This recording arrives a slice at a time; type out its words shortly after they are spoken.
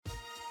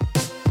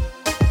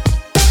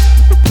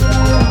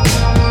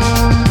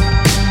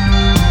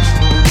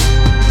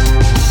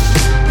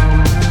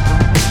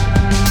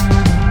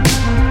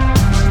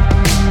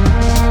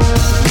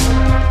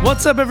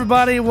What's up,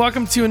 everybody?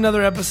 Welcome to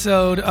another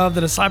episode of the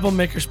Disciple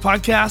Makers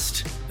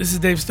Podcast. This is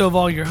Dave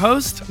Stovall, your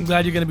host. I'm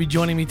glad you're going to be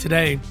joining me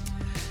today.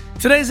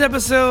 Today's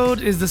episode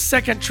is the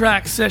second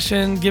track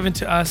session given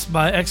to us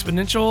by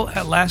Exponential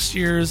at last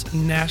year's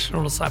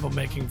National Disciple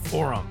Making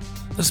Forum.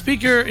 The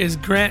speaker is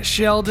Grant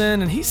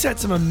Skeldon, and he said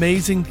some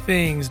amazing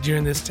things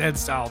during this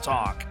TED-style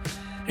talk.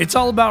 It's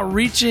all about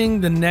reaching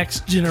the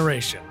next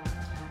generation.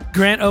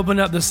 Grant opened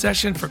up the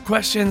session for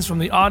questions from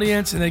the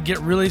audience, and they get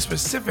really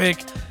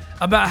specific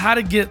about how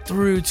to get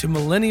through to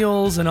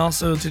millennials and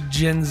also to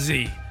Gen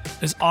Z.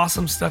 There's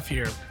awesome stuff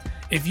here.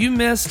 If you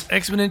missed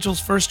Exponential's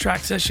first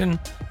track session,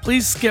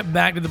 please skip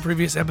back to the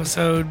previous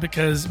episode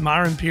because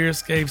Myron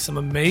Pierce gave some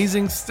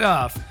amazing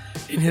stuff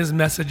in his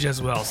message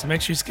as well. So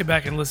make sure you skip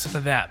back and listen to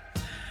that.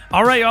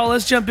 All right, y'all,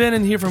 let's jump in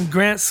and hear from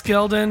Grant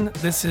Skeldon.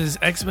 This is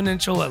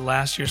Exponential at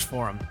last year's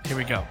forum. Here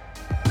we go.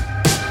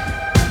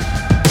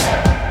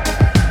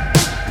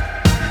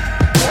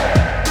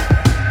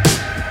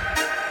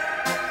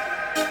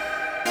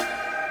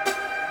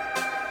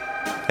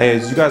 Hey,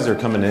 as you guys are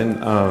coming in,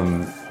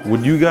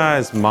 would you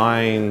guys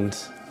mind?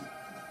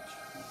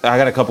 I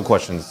got a couple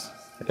questions.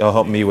 It'll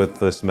help me with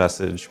this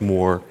message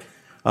more.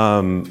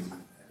 One,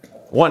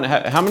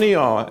 how many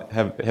of y'all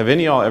have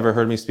any of y'all ever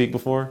heard me speak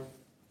before?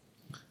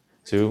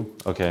 Two?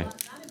 Okay.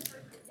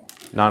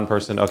 Not in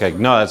person? Okay,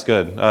 no, that's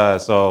good.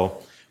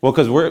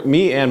 Because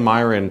me and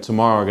Myron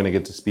tomorrow are going to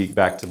get to speak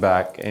back to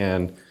back,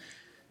 and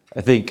I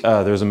think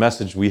there's a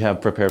message we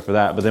have prepared for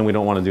that, but then we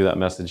don't want to do that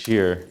message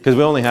here because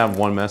we only have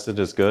one message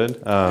that's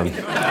good.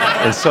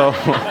 And so,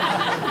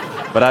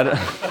 but I.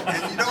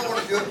 And you don't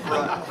want to do it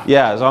front.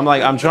 Yeah, so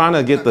I'm trying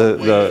to get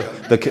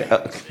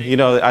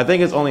I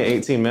think it's only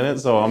 18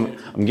 minutes, so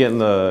I'm getting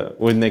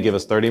when they give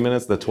us 30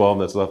 minutes, the 12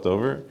 that's left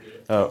over.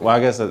 Well, I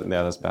guess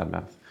that's bad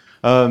math.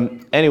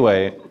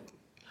 Anyway,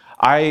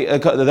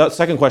 the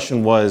second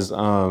question was,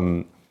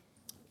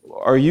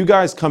 are you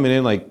guys coming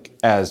in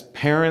as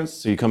parents?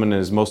 So you coming in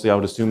as mostly, I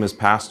would assume, as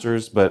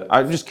pastors, but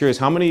I'm just curious,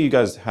 how many of you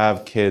guys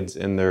have kids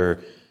in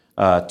their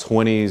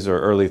 20s or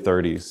early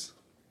 30s?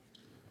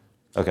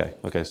 Okay,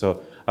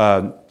 so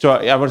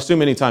I would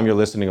assume anytime you're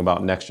listening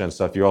about next gen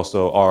stuff, you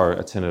also are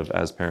attentive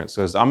as parents,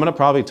 because I'm going to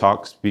probably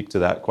speak to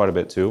that quite a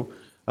bit too.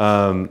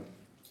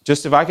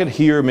 Just if I could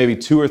hear maybe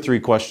 2 or 3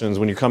 questions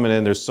when you're coming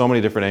in, there's so many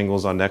different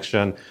angles on next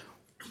gen.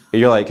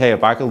 You're like, hey,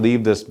 if I could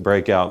leave this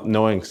breakout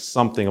knowing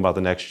something about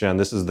the next gen,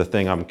 this is the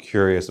thing I'm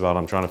curious about,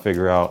 I'm trying to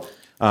figure out.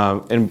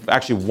 And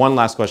actually, one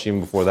last question even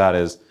before that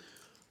is,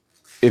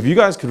 if you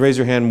guys could raise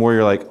your hand more,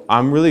 you're like,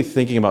 I'm really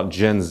thinking about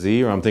Gen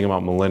Z or I'm thinking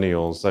about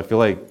millennials. I feel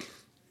like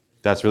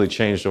that's really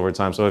changed over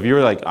time. So if you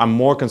were like, I'm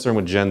more concerned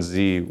with Gen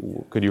Z,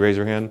 could you raise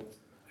your hand?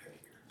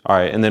 All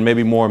right, and then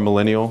maybe more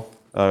millennial,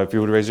 if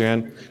you would raise your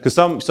hand. Because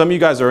some of you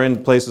guys are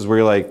in places where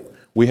you're like,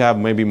 we have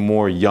maybe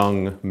more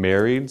young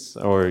marrieds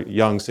or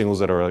young singles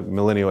that are like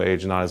millennial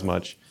age, not as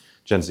much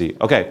Gen Z.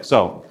 Okay,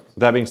 so with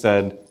that being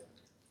said,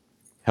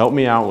 help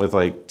me out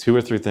with 2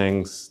 or 3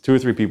 things, 2 or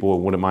 3 people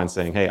who wouldn't mind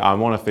saying, hey, I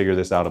want to figure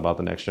this out about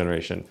the next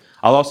generation.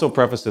 I'll also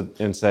preface it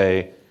and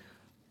say,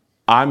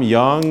 I'm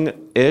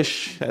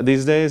young-ish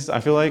these days, I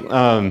feel like.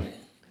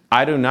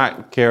 I do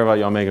not care about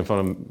y'all making fun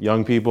of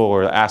young people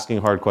or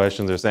asking hard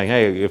questions or saying,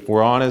 hey, if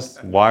we're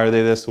honest, why are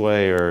they this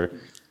way? Or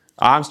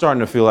I'm starting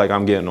to feel like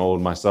I'm getting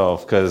old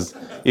myself because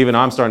even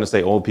I'm starting to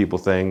say old people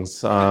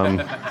things.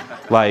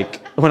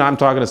 Like when I'm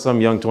talking to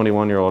some young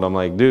 21-year-old, I'm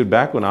like, dude,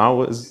 back when I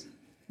was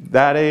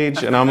that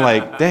age, and I'm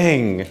like,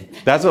 dang,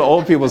 that's what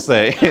old people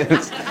say.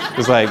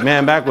 It's like,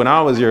 man, back when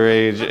I was your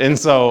age. And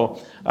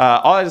so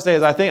all I have to say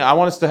is I think I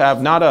want us to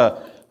have not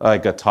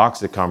a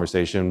toxic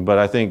conversation, but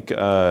I think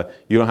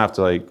you don't have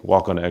to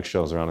walk on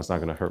eggshells around. It's not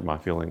going to hurt my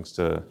feelings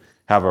to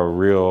have a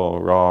real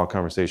raw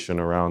conversation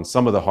around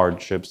some of the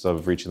hardships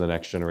of reaching the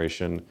next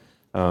generation.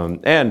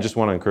 And just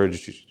want to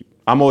encourage you.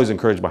 I'm always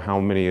encouraged by how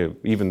many,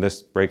 even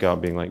this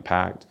breakout being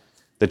packed,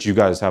 that you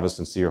guys have a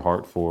sincere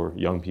heart for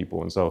young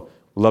people. And so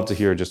we'd love to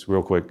hear just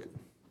real quick,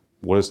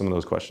 what are some of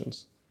those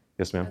questions?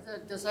 Yes, ma'am. As a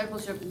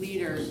discipleship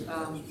leaders,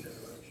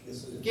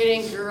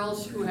 getting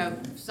girls who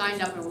have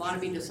signed up and want to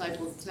be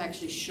disciples to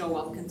actually show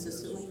up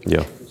consistently.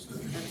 Yeah.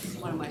 That's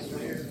one of my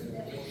struggles.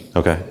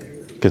 Okay.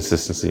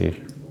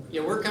 Consistency.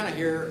 Yeah, we're kind of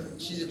here.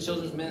 She's a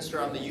children's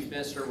minister. I'm the youth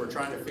minister. We're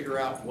trying to figure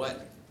out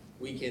what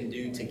we can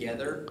do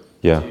together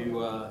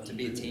to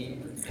be a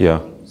team. Yeah.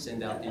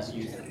 Send out these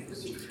youth.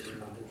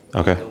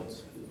 Okay.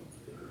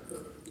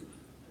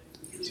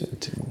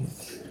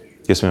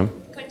 Yes, ma'am.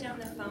 Put down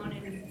the phone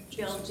and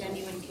build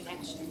genuine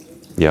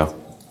connection. Yeah.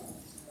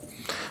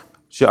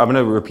 I'm going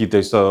to repeat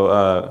this. So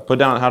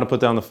how to put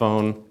down the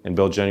phone and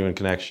build genuine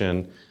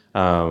connection.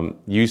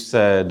 You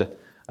said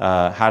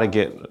how to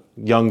get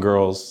young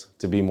girls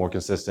to be more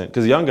consistent.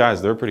 Because young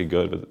guys, they're pretty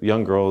good, but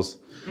young girls,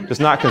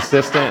 just not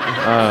consistent.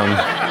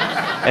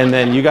 And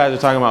then you guys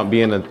are talking about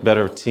being a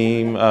better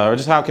team, or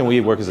just how can we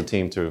work as a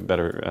team to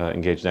better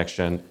engage next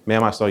gen.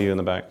 Ma'am, I saw you in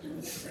the back.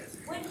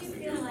 When do you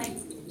feel like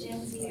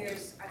Gen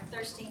Zers are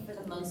thirsting for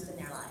the most in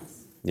their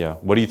lives? Yeah.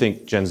 What do you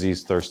think Gen Z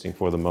is thirsting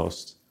for the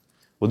most?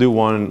 We'll do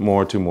one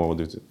more, 2 more. We'll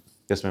do 2.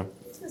 Yes, ma'am.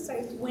 I was going to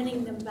say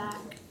winning them back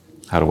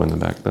how to win them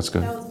back. That's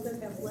good. That was the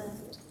book I've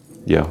left.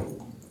 Yeah.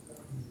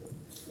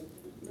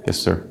 Yes,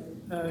 sir.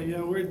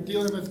 Yeah, we're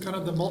dealing with kind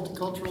of the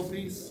multicultural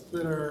piece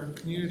that our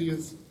community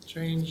has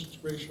changed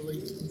racially.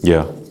 And so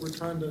Yeah. we're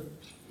trying to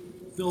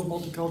build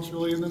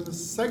multiculturally. And then the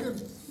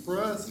second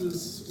for us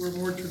is we're a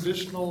more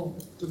traditional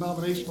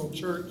denominational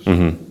church.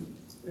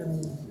 Mm-hmm.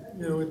 And,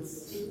 you know,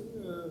 it's,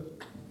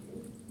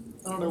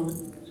 I don't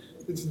know,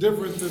 it's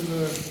different than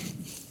the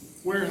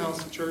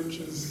warehouse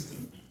churches.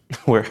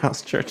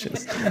 Warehouse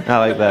churches. I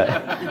like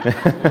that.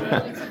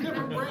 It's a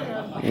different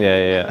brand.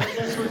 Yeah. I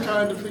guess we're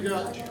trying to figure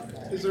out,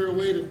 is there a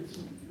way to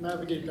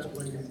navigate that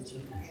way?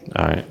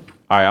 All right.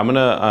 I'm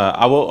gonna.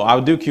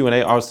 I'll do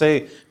Q&A. I'll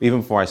say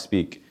even before I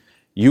speak,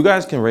 you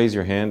guys can raise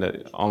your hand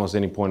at almost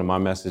any point in my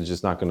message.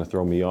 It's not going to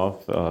throw me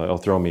off. It'll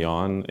throw me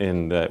on,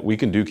 and we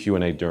can do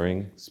Q&A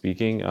during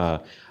speaking.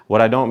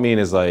 What I don't mean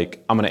is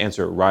like I'm going to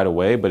answer it right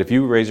away. But if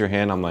you raise your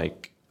hand,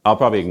 I'll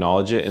probably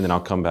acknowledge it, and then I'll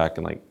come back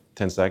in like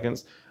 10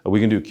 seconds. We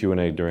can do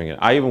Q&A during it.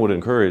 I even would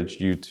encourage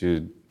you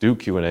to do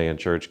Q&A in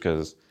church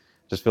because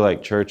I just feel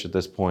like church at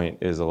this point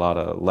is a lot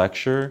of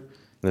lecture.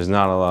 There's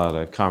not a lot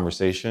of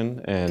conversation.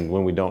 And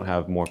when we don't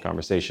have more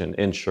conversation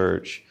in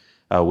church,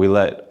 we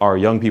let our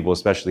young people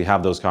especially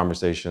have those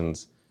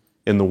conversations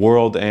in the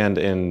world and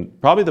in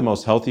probably the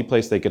most healthy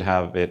place they could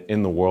have it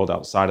in the world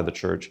outside of the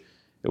church,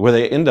 where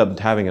they end up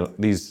having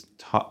these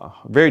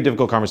very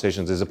difficult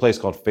conversations is a place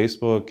called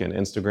Facebook and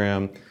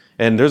Instagram.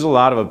 And there's a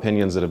lot of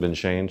opinions that have been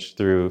changed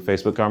through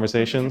Facebook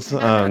conversations.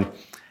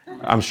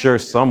 I'm sure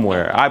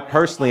somewhere. I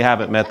personally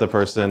haven't met the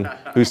person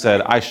who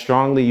said, I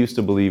strongly used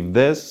to believe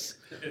this,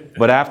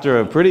 but after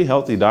a pretty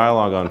healthy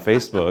dialogue on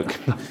Facebook,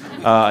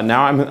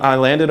 now I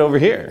landed over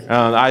here.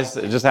 I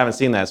just haven't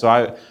seen that.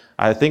 So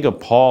I think of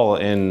Paul,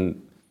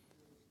 and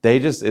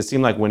it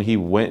seemed like when he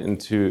went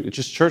into,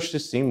 church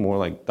just seemed more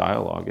like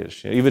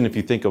dialogue-ish. Even if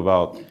you think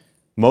about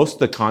most of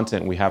the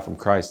content we have from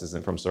Christ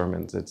isn't from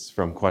sermons, it's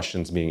from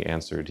questions being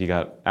answered. He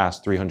got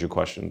asked 300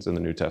 questions in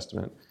the New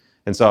Testament.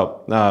 And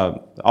so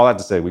all I have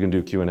to say, we can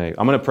do Q&A.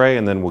 I'm going to pray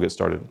and then we'll get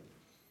started.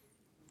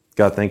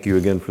 God, thank you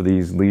again for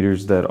these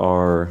leaders that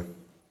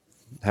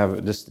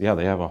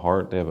they have a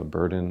heart, they have a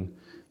burden.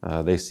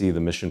 They see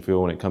the mission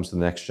field when it comes to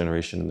the next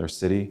generation in their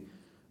city.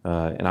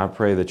 And I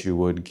pray that you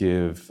would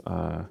give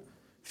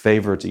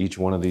favor to each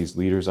one of these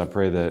leaders. I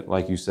pray that,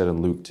 like you said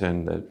in Luke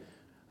 10, that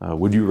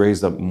would you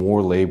raise up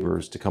more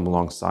laborers to come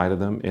alongside of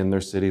them in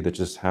their city that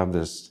just have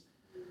this,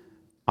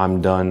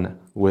 I'm done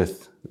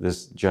with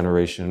this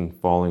generation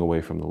falling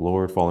away from the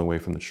Lord, falling away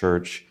from the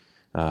church,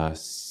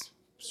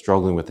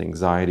 struggling with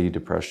anxiety,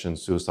 depression,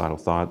 suicidal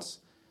thoughts,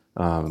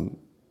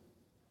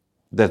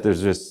 that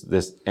there's just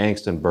this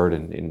angst and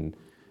burden.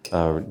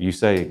 And you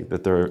say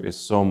that there is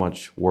so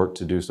much work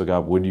to do. So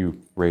God, would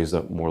you raise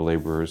up more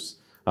laborers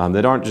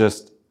that aren't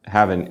just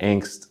having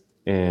angst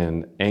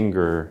and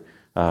anger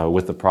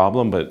with the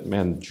problem, but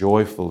man,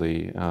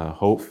 joyfully,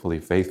 hopefully,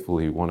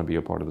 faithfully want to be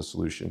a part of the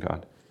solution,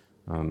 God.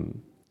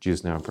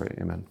 Jesus' name I pray,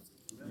 amen.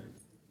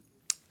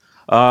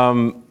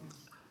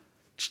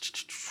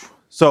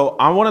 So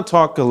I want to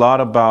talk a lot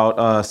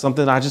about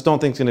something I just don't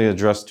think is going to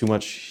address too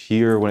much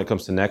here when it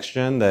comes to Next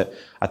Gen that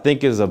I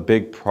think is a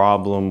big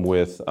problem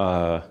with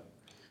kind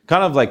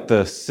of like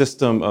the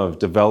system of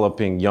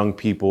developing young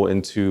people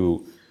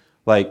into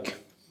like,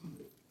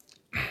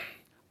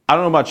 I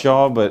don't know about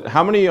y'all, but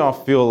how many of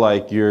y'all feel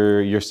like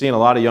you're seeing a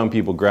lot of young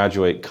people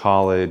graduate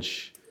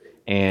college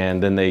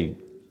and then they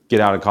get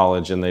out of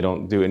college and they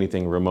don't do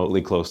anything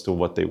remotely close to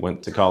what they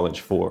went to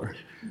college for?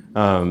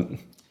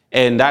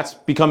 And that's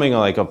becoming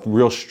like a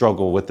real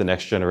struggle with the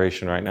next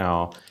generation right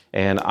now.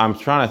 And I'm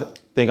trying to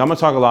think, I'm going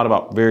to talk a lot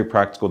about very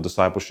practical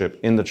discipleship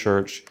in the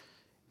church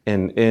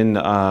and in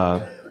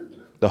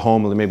the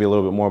home, maybe a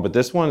little bit more. But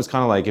this one is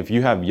kind of like if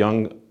you have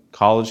young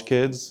college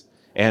kids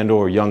and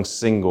or young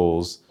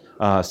singles,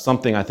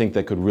 something I think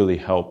that could really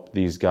help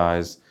these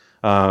guys.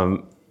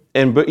 But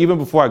even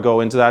before I go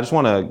into that, I just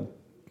want to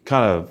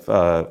kind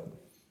of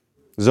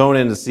zone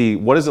in to see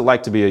what is it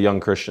like to be a young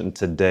Christian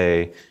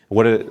today.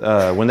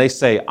 When they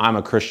say I'm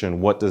a Christian,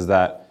 what does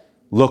that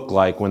look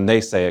like when they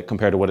say it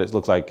compared to what it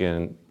looked like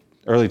in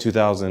early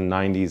 2000s,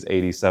 90s,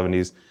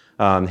 80s,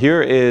 70s?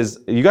 Here is,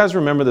 you guys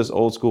remember this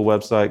old school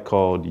website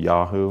called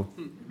Yahoo?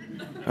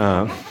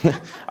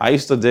 I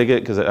used to dig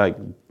it because it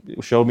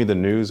showed me the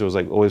news. There was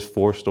like always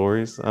 4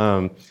 stories.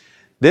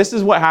 This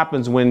is what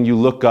happens when you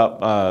look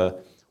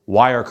up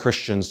why are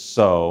Christians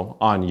so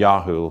on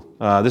Yahoo.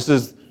 This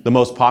is the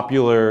most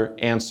popular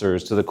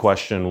answers to the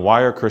question,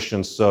 why are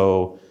Christians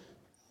so,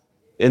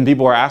 and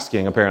people are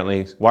asking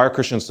apparently, why are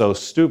Christians so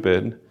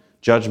stupid,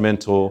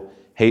 judgmental,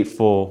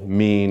 hateful,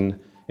 mean,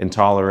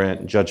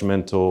 intolerant,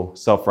 judgmental,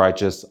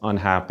 self-righteous,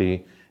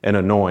 unhappy, and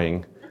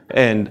annoying?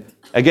 And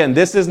again,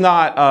 this is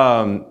not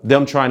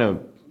them trying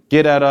to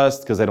get at us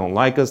because they don't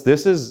like us.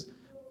 This is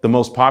the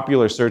most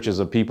popular searches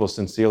of people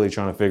sincerely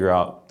trying to figure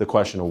out the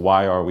question of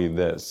why are we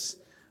this?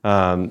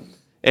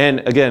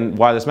 And again,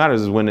 why this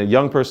matters is when a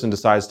young person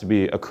decides to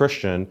be a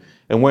Christian,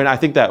 and when I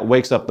think that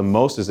wakes up the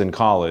most is in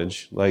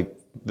college. Like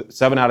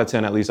 7 out of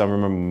 10, at least I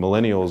remember,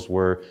 millennials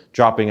were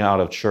dropping out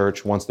of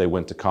church once they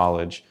went to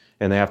college,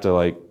 and they have to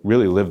like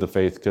really live the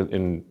faith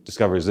and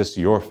discover, is this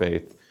your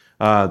faith?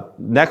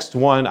 Next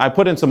one, I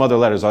put in some other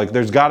letters. Like,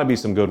 there's got to be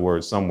some good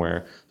words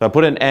somewhere. So I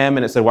put an M,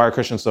 and it said, why are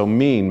Christians so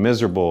mean,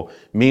 miserable,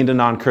 mean to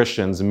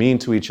non-Christians, mean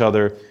to each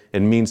other,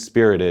 and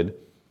mean-spirited?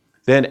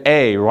 Then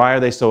A, why are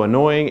they so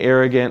annoying,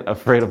 arrogant,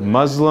 afraid of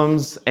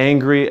Muslims,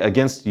 angry,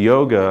 against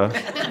yoga,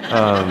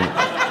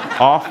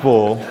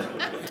 awful,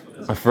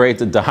 afraid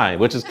to die,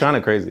 which is kind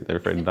of crazy. They're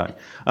afraid to die.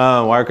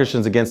 Why are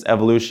Christians against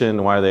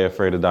evolution? Why are they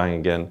afraid of dying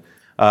again?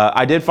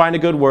 I did find a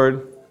good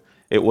word.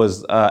 It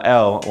was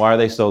L, why are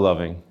they so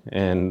loving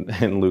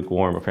and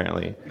lukewarm,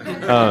 apparently.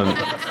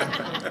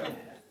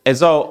 And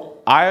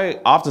so I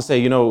often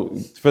say,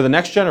 for the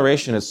next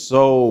generation, it's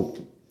so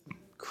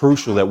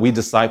crucial that we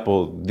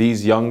disciple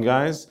these young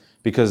guys,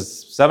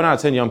 because 7 out of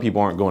 10 young people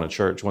aren't going to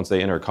church once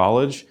they enter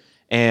college.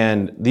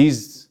 And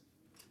these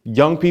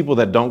young people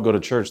that don't go to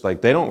church,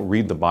 like, they don't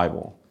read the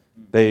Bible.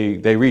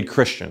 They read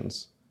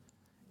Christians.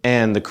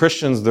 And the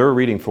Christians they're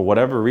reading, for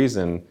whatever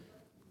reason,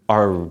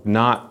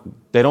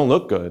 they don't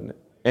look good.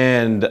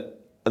 And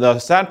the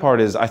sad part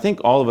is, I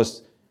think all of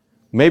us,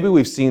 maybe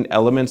we've seen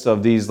elements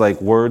of these like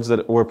words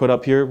that were put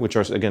up here, which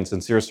are, again,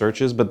 sincere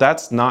searches, but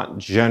that's not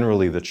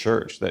generally the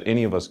church that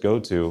any of us go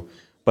to.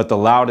 But the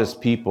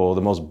loudest people,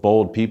 the most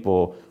bold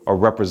people, are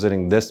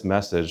representing this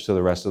message to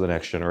the rest of the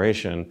next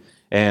generation.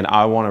 And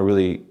I want to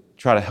really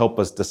try to help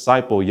us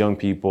disciple young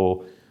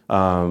people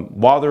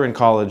while they're in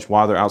college,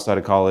 while they're outside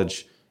of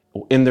college,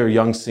 in their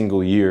young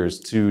single years,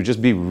 to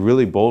just be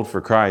really bold for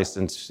Christ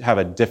and have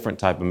a different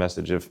type of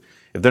message. If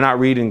they're not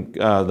reading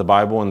the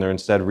Bible and they're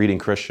instead reading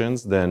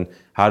Christians, then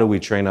how do we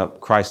train up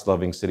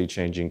Christ-loving,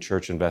 city-changing,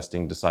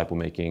 church-investing,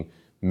 disciple-making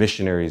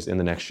missionaries in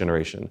the next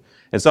generation?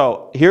 And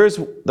so here's,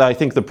 I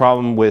think, the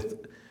problem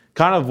with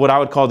kind of what I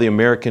would call the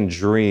American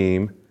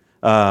dream.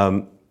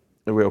 I'll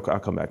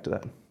come back to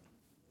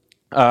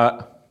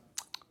that.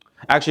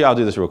 Actually, I'll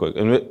do this real quick.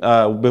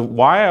 But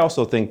why I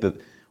also think that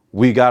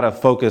we got to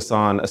focus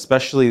on,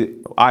 especially,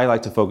 I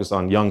like to focus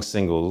on young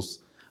singles.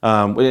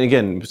 And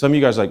again, some of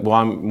you guys are like, well,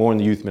 I'm more in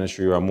the youth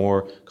ministry, or I'm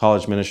more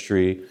college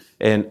ministry.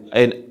 And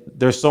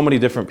there's so many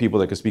different people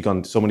that can speak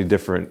on so many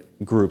different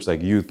groups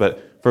like youth.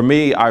 But for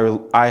me,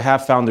 I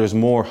have found there's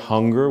more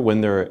hunger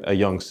when they're a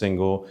young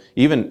single,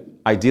 even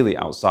ideally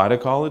outside of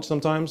college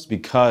sometimes,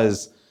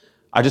 because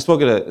I just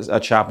spoke at a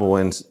chapel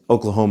in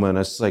Oklahoma, and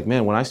it's like,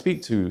 man, when I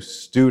speak to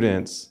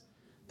students,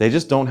 they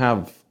just don't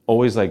have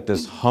always like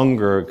this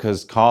hunger,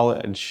 because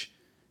college,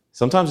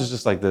 sometimes it's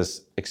just like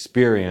this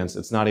experience.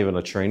 It's not even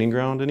a training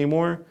ground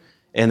anymore.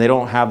 And they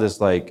don't have this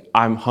like,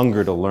 I'm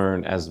hungry to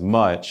learn as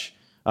much.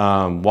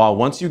 While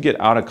once you get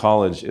out of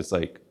college, it's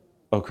like,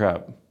 oh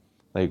crap,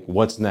 like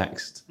what's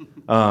next?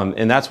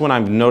 And that's when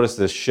I've noticed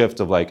this shift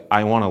of like,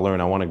 I want to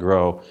learn, I want to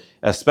grow,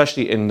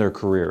 especially in their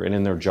career and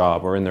in their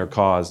job or in their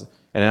cause.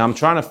 And I'm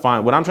trying to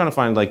find,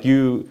 like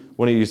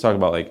one of you talk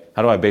about like,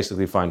 how do I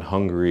basically find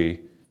hungry,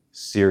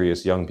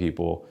 serious young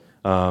people?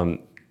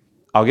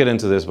 I'll get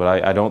into this,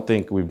 but I don't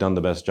think we've done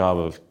the best job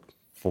of,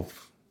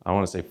 I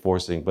want to say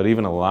forcing, but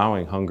even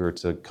allowing hunger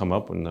to come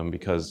up in them,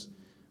 because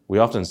we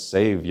often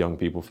save young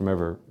people from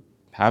ever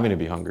having to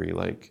be hungry.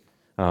 Like,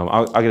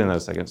 I'll get into that in a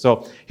second.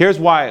 So here's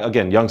why,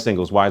 again, young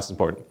singles, why it's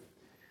important.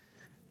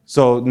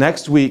 So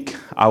next week,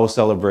 I will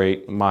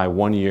celebrate my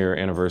 1-year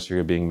anniversary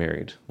of being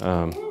married,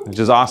 which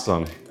is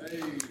awesome.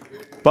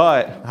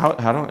 But how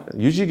don't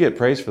usually get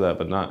praise for that,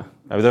 but not.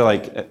 I mean, they're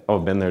like, oh,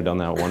 been there, done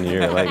that 1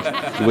 year.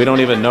 Like, we don't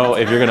even know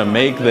if you're gonna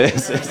make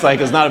this. It's like,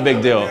 it's not a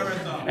big deal.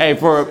 Hey,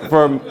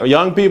 for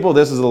young people,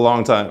 this is a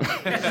long time.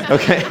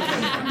 Okay,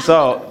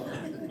 so,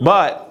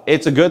 but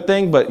it's a good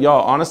thing. But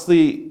y'all,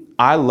 honestly,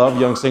 I love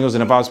young singles.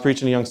 And if I was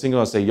preaching to young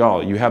singles, I'd say,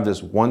 y'all, you have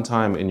this one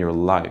time in your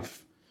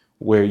life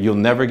where you'll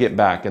never get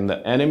back. And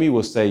the enemy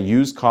will say,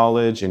 use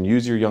college and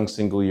use your young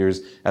single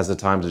years as a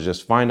time to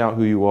just find out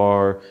who you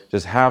are,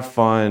 just have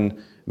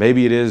fun.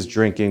 Maybe it is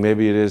drinking,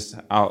 maybe it is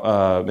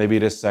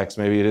sex,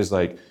 maybe it is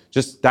like,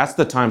 just that's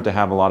the time to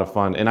have a lot of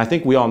fun. And I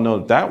think we all know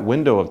that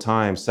window of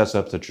time sets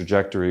up the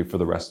trajectory for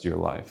the rest of your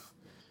life.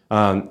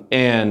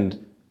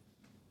 And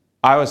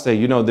I would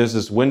say, there's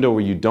this window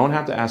where you don't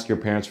have to ask your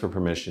parents for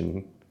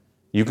permission.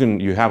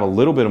 You have a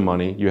little bit of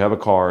money, you have a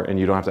car, and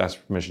you don't have to ask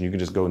for permission. You can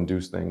just go and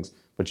do things.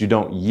 But you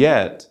don't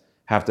yet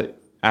have to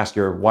ask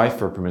your wife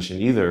for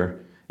permission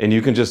either. And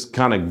you can just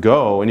kind of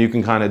go and you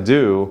can kind of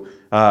do.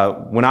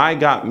 When I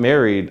got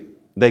married,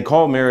 they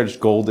call marriage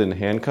golden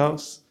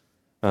handcuffs.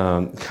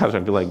 Gosh,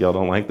 I feel like y'all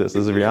don't like this.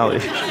 This is a reality.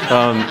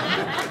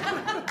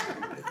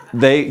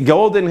 They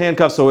golden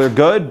handcuffs, so we're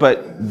good.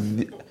 But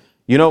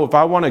if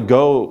I want to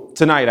go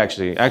tonight,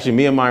 actually,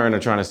 me and Myron are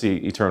trying to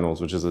see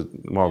Eternals, which is a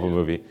Marvel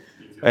movie.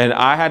 And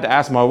I had to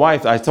ask my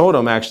wife. I told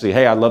him actually,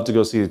 hey, I'd love to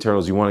go see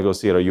Eternals. You want to go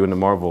see it? Are you into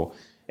Marvel?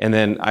 And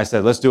then I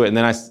said, let's do it. And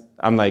then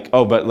I'm like,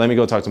 oh, but let me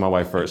go talk to my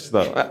wife first.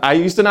 So I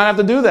used to not have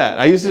to do that.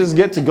 I used to just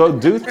get to go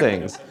do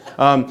things.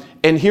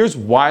 And here's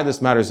why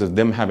this matters of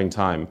them having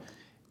time,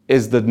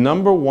 is the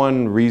number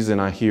one reason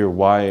I hear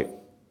why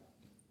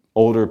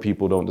older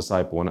people don't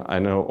disciple, and I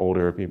know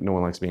older people, no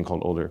one likes being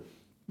called older.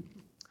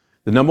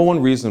 The number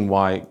one reason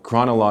why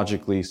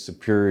chronologically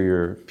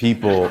superior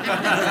people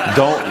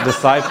don't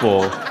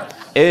disciple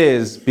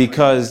is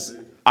because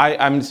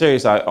I'm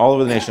serious. All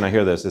over the nation, I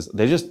hear this, is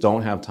they just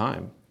don't have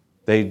time.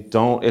 They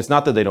don't, it's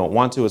not that they don't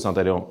want to, it's not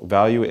that they don't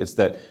value it, it's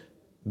that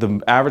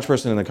the average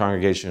person in the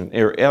congregation,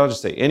 or I'll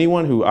just say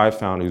anyone who I've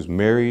found who's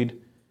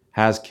married,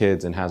 has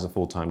kids, and has a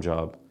full-time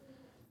job,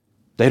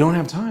 they don't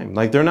have time.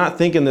 Like, they're not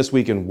thinking this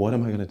weekend, what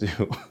am I going to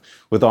do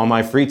with all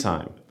my free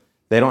time?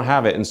 They don't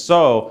have it. And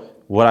so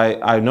what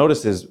I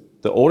noticed is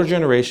the older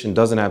generation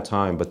doesn't have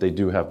time, but they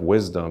do have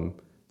wisdom.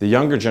 The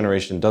younger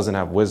generation doesn't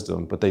have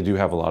wisdom, but they do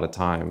have a lot of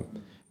time.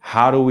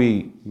 How do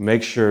we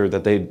make sure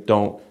that they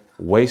don't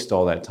waste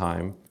all that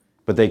time,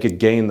 but they could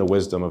gain the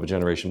wisdom of a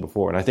generation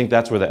before? And I think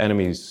that's where the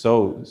enemy is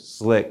so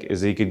slick, is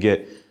he could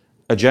get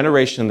a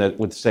generation that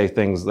would say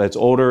things that's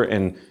older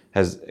and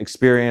has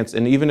experience,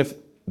 and even if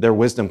their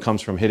wisdom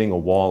comes from hitting a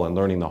wall and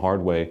learning the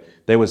hard way,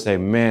 they would say,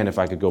 man, if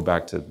I could go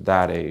back to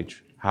that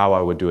age, how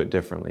I would do it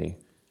differently.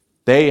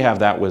 They have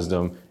that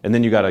wisdom. And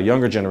then you got a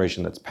younger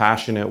generation that's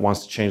passionate,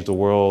 wants to change the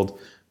world,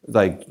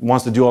 like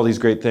wants to do all these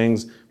great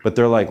things, but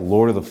they're like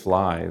Lord of the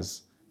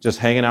Flies, just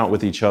hanging out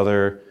with each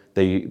other.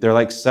 They're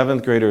like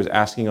seventh graders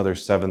asking other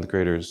seventh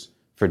graders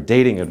for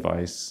dating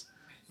advice.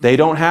 They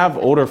don't have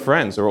older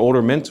friends or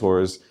older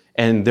mentors,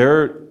 and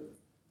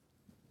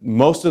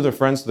most of their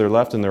friends to their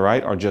left and their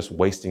right are just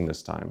wasting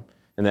this time.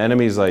 And the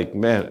enemy's like,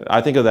 man,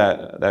 I think of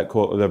that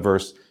quote, that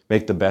verse,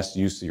 make the best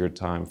use of your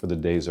time, for the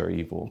days are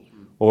evil.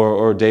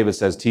 Or David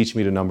says, teach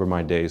me to number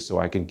my days so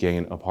I can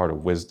gain a part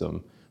of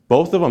wisdom.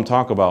 Both of them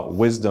talk about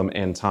wisdom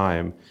and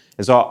time.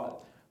 And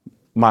so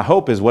my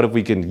hope is, what if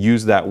we can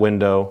use that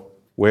window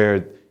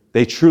where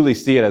they truly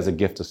see it as a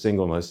gift of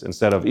singleness,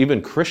 instead of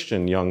even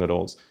Christian young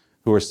adults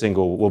who are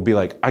single will be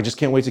like, I just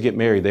can't wait to get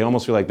married. They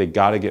almost feel like they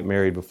got to get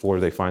married before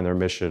they find their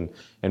mission.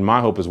 And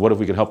my hope is, what if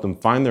we could help them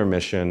find their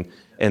mission,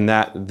 and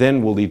that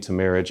then will lead to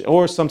marriage?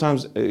 Or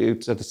sometimes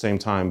it's at the same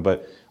time,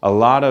 but a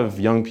lot of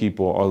young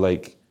people are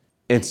like,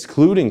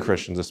 excluding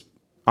Christians,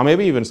 or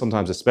maybe even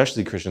sometimes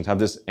especially Christians, have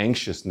this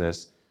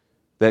anxiousness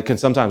that can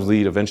sometimes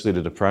lead eventually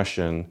to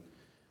depression,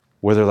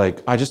 where they're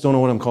like, I just don't know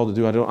what I'm called to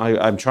do.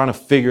 I'm trying to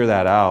figure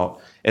that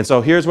out. And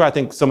so here's where I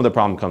think some of the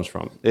problem comes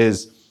from,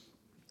 is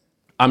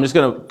I'm just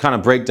going to kind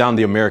of break down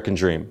the American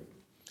dream.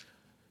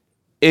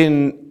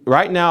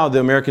 Right now, the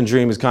American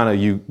dream is kind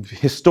of,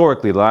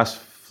 historically, the last,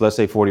 let's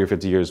say 40 or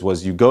 50 years,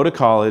 was you go to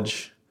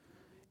college,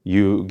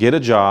 you get a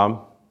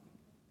job,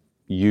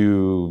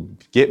 you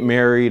get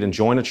married and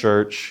join a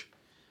church.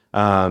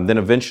 Then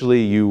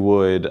eventually you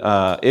would,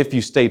 if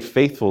you stayed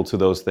faithful to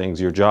those things,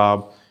 your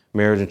job,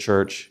 marriage, and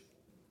church,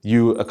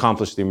 you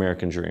accomplish the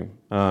American dream.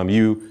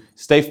 You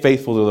stay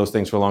faithful to those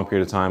things for a long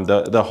period of time.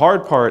 The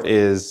hard part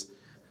is,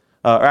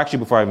 or actually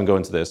before I even go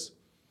into this,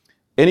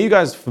 any of you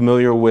guys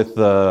familiar with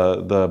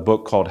the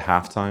book called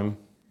Halftime?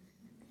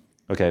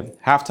 Okay,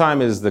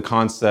 Halftime is the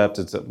concept.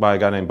 It's by a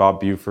guy named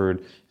Bob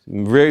Buford,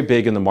 very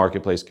big in the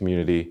marketplace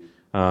community.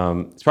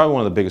 It's probably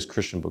one of the biggest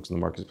Christian books in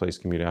the marketplace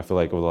community, I feel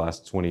like, over the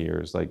last 20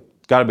 years. Like,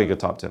 got to make a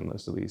top 10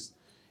 list at least.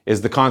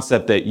 Is the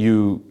concept that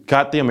you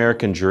got the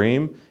American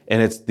dream,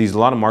 and it's a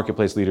lot of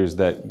marketplace leaders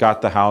that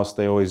got the house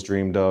they always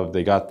dreamed of,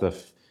 they got the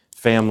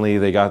family,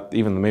 they got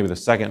even maybe the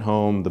second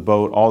home, the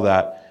boat, all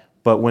that.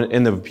 But when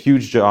in the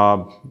huge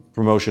job,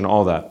 promotion,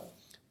 all that.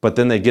 But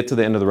then they get to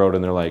the end of the road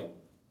and they're like,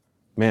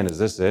 man, is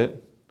this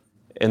it?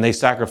 And they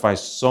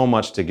sacrifice so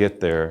much to get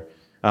there.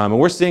 And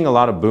we're seeing a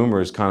lot of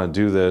boomers kind of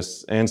do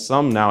this, and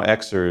some now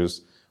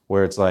Xers,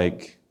 where it's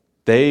like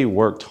they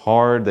worked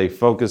hard, they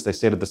focused, they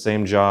stayed at the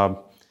same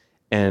job.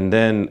 And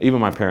then even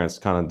my parents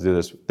kind of do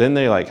this. Then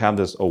they like have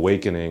this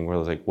awakening where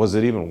it's like, was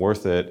it even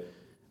worth it?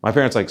 My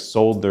parents like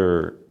sold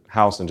their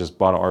house and just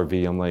bought an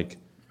RV. I'm like,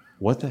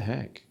 what the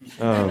heck?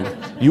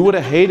 You would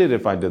have hated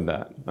if I did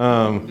that.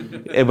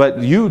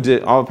 But you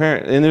did, all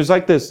apparent. And there's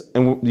like this,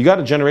 and you got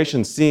a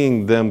generation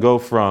seeing them go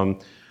from,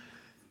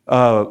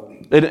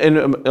 and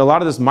a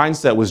lot of this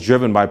mindset was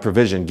driven by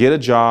provision. Get a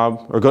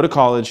job, or go to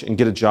college and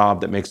get a job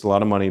that makes a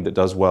lot of money, that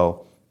does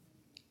well.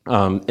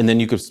 And then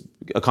you could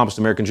accomplish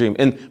the American dream.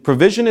 And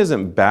provision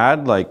isn't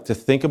bad, like, to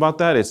think about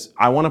that. It's,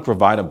 I want to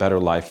provide a better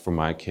life for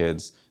my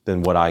kids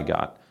than what I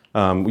got.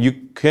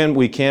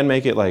 We can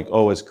make it like,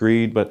 oh, it's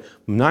greed, but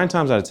 9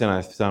 times out of 10,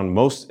 I found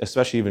most,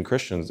 especially even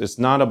Christians, it's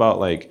not about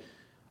like,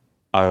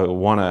 I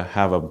want to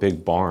have a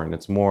big barn.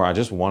 It's more, I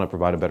just want to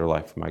provide a better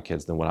life for my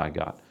kids than what I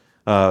got.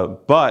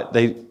 But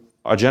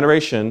our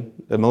generation,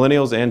 the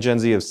millennials and Gen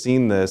Z, have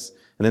seen this,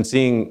 and then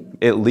seeing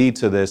it lead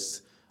to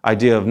this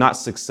idea of not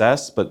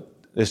success, but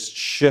this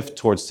shift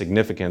towards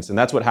significance. And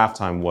that's what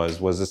Halftime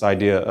was this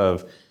idea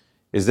of,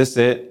 is this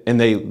it? And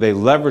they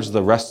leverage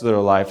the rest of their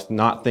life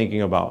not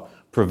thinking about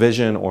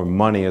provision or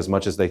money as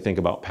much as they think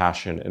about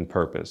passion and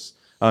purpose.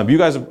 You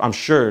guys, I'm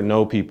sure,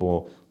 know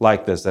people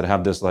like this that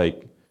have this,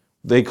 like,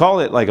 they call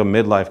it like a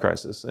midlife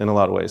crisis in a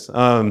lot of ways,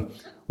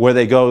 where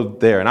they go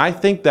there. And I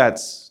think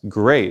that's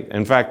great.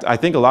 In fact, I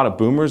think a lot of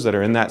boomers that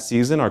are in that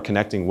season are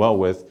connecting well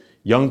with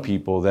young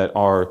people that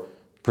are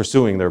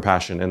pursuing their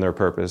passion and their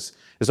purpose.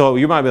 And so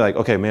you might be like,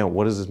 okay, man,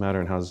 what does this matter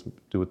and how does this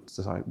do with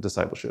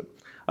discipleship?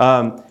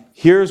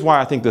 Here's why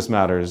I think this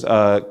matters.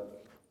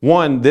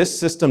 One, this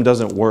system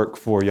doesn't work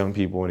for young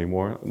people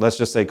anymore. Let's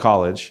just say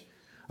college.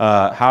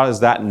 How is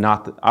that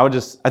not? I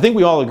think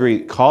we all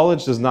agree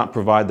college does not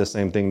provide the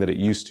same thing that it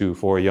used to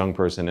for a young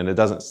person, and it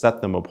doesn't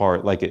set them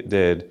apart like it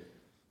did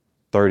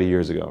 30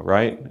 years ago,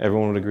 right?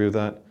 Everyone would agree with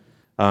that?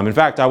 In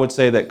fact, I would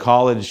say that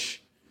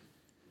college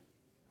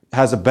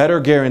has a better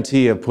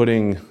guarantee of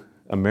putting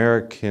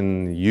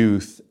American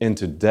youth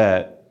into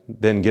debt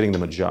than getting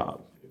them a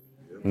job.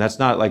 And that's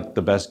not like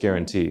the best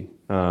guarantee.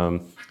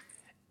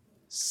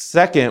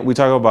 Second, we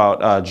talk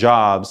about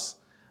jobs.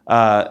 You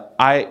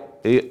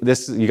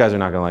guys are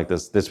not gonna like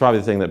this. This is probably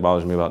the thing that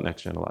bothers me about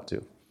Next Gen a lot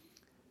too.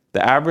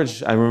 The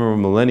average, I remember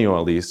millennial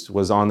at least,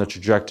 was on the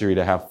trajectory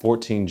to have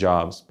 14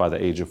 jobs by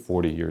the age of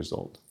 40 years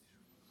old.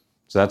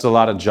 So that's a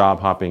lot of job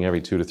hopping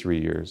every 2 to 3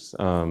 years.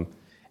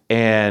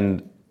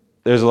 And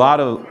there's a lot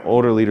of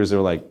older leaders that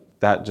are like,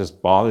 that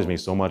just bothers me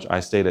so much.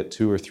 I stayed at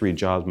 2 or 3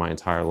 jobs my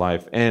entire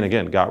life. And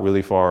again, got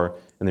really far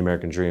in the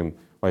American dream,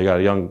 where you got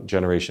a young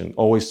generation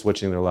always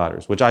switching their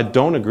ladders, which I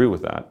don't agree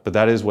with that, but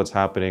that is what's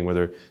happening where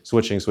they're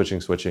switching.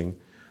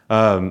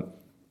 And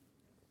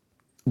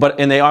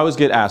they always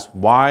get asked,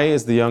 why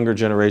is the younger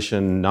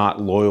generation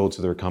not loyal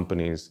to their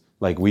companies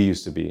like we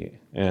used to be?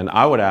 And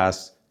I would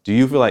ask, do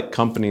you feel like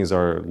companies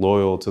are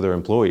loyal to their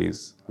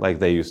employees like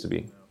they used to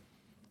be?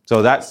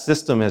 So that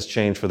system has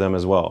changed for them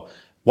as well.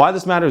 Why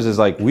this matters is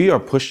like we are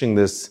pushing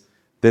this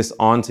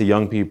onto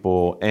young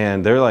people,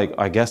 and they're like,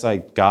 I guess I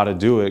gotta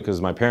do it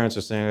because my parents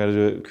are saying I gotta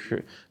do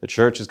it. The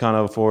church is kind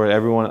of for it.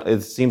 Everyone,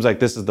 it seems like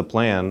this is the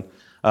plan.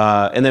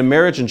 And then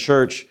marriage and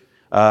church,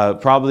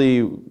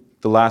 probably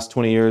the last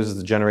 20 years is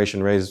the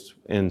generation raised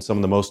in some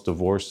of the most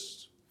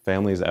divorced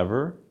families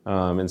ever.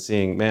 And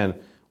seeing, man,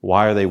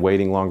 why are they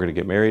waiting longer to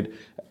get married?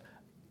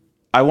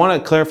 I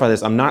want to clarify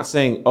this. I'm not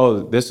saying,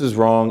 oh, this is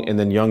wrong, and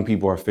then young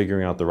people are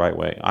figuring out the right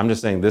way. I'm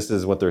just saying this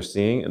is what they're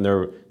seeing, and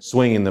they're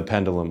swinging the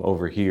pendulum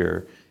over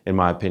here, in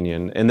my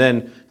opinion. And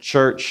then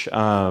church,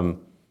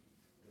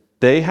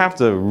 they have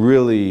to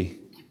really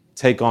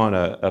take on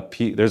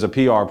there's a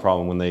PR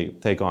problem when they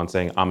take on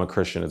saying, I'm a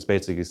Christian. It's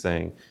basically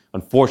saying,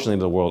 unfortunately, in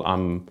the world,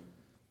 I'm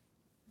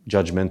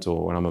judgmental,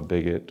 or I'm a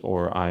bigot,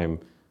 or I'm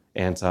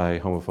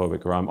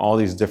anti-homophobic, or I'm all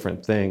these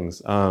different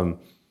things.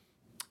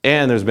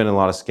 And there's been a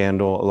lot of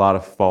scandal, a lot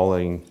of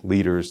falling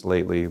leaders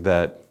lately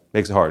that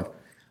makes it hard.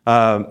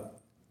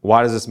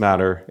 Why does this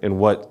matter, and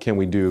what can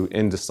we do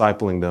in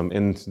discipling them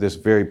in this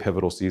very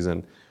pivotal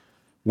season?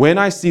 When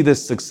I see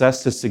this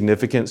success to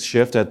significance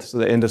shift at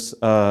the end of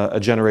a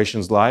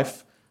generation's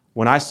life,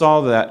 when I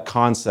saw that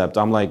concept,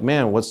 I'm like,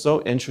 man, what's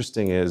so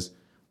interesting is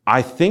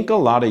I think a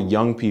lot of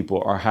young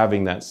people are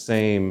having that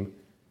same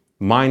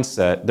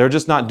mindset. They're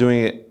just not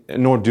doing it,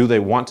 nor do they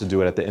want to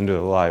do it at the end of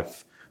their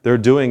life. They're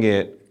doing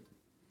it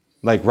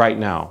like right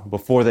now,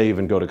 before they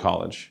even go to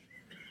college.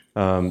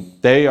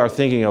 They are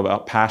thinking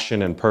about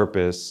passion and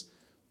purpose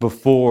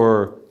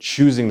before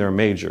choosing their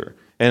major.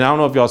 And I don't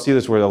know if y'all see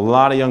this, where a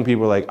lot of young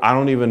people are like, I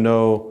don't even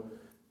know.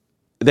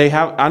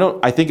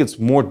 I think it's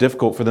more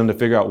difficult for them to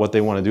figure out what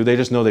they want to do. They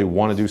just know they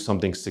want to do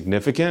something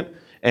significant.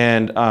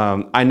 And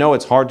I know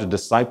it's hard to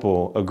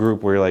disciple a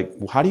group where you're like,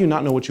 well, how do you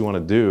not know what you want to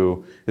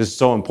do? This is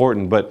so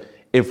important. But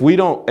if we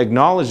don't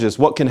acknowledge this,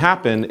 what can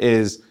happen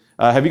is,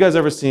 have you guys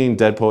ever seen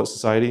Dead Poet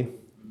Society?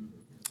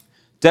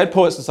 Dead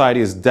Poet Society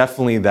is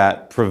definitely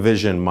that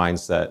provision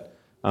mindset.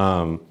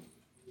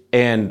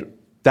 And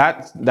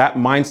that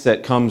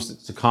mindset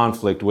comes to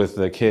conflict with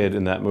the kid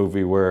in that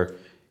movie, where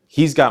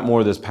he's got more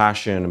of this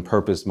passion and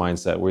purpose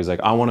mindset, where he's like,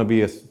 I want to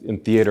be in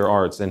theater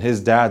arts. And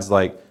his dad's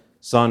like,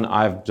 son,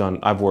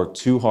 I've worked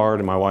too hard,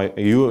 and my wife,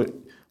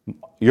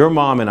 your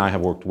mom and I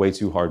have worked way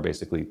too hard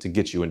basically to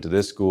get you into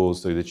this school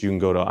so that you can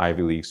go to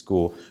Ivy League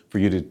school.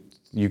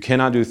 You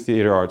cannot do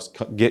theater arts,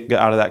 get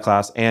out of that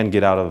class and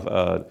get out of,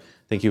 I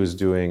think he was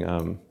doing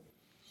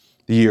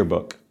the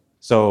yearbook.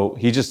 So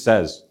he just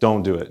says,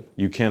 don't do it.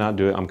 You cannot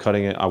do it. I'm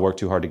cutting it. I worked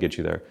too hard to get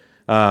you there.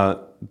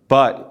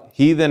 But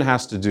he then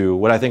has to do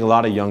what I think a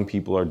lot of young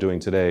people are doing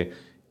today,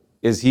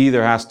 is he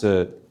either has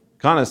to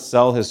kind of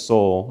sell his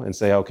soul and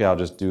say, okay, I'll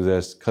just do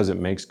this because it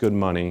makes good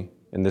money,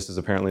 and this is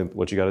apparently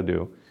what you got to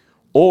do.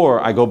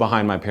 Or I go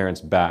behind my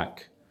parents'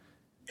 back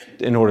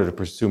in order to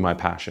pursue my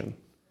passion.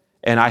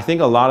 And I think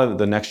a lot of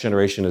the next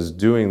generation is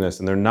doing this,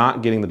 and they're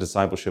not getting the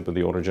discipleship of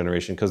the older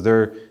generation, because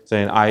they're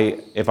saying,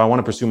 if I want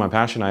to pursue my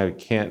passion, I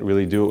can't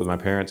really do it with my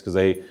parents because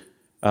they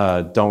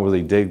don't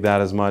really dig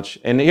that as much.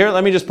 And here,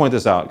 let me just point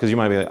this out, because you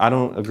might be like, I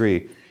don't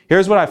agree.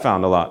 Here's what I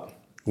found a lot,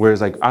 where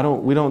it's like,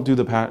 we don't do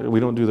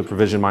the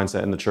provision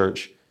mindset in the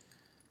church.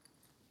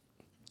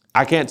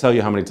 I can't tell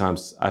you how many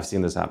times I've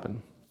seen this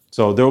happen.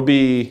 So there'll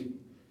be,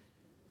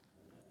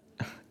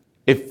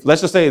 let's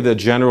just say the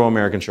general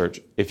American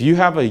church, if you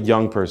have a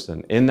young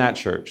person in that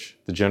church,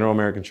 the general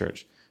American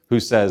church, who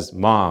says,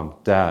 Mom,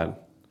 Dad,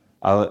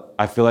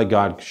 I feel like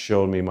God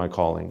showed me my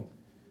calling.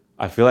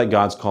 I feel like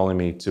God's calling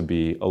me to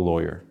be a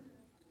lawyer.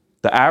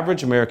 The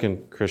average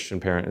American Christian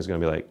parent is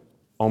going to be like,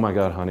 oh my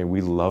God, honey,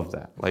 we love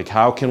that. Like,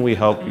 how can we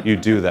help you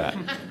do that?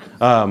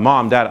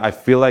 Mom, Dad, I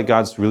feel like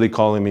God's really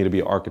calling me to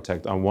be an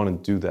architect. I want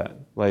to do that.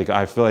 Like,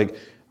 I feel like,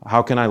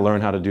 how can I learn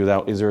how to do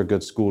that? Is there a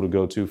good school to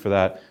go to for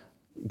that?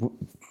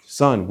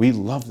 Son, we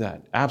love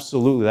that.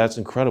 Absolutely, that's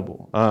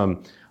incredible.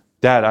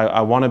 Dad,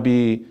 I want to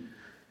be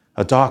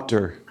a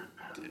doctor.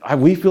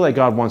 We feel like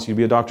God wants you to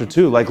be a doctor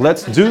too. Like,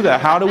 let's do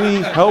that. How do we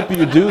help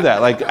you do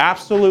that? Like,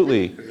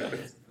 absolutely.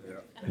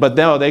 But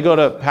no, they go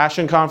to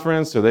Passion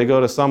Conference or they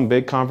go to some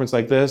big conference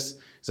like this.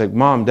 It's like,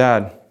 Mom,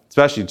 Dad,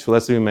 especially,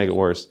 let's even make it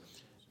worse.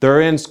 They're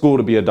in school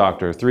to be a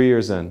doctor, 3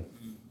 years in.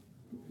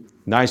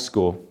 Nice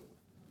school.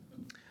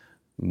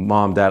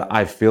 Mom, Dad,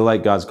 I feel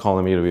like God's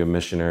calling me to be a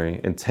missionary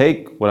and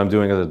take what I'm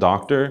doing as a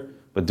doctor,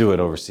 but do it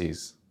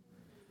overseas.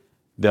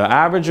 The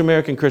average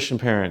American Christian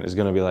parent is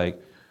going to be like,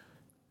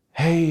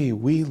 hey,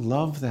 we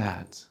love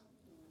that.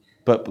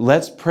 But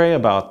let's pray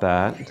about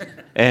that.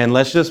 And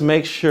let's just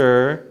make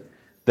sure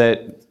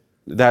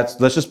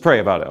let's just pray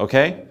about it,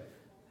 okay?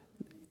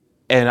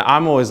 And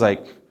I'm always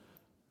like,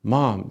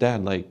 Mom,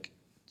 Dad, like,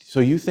 so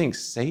you think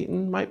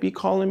Satan might be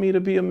calling me to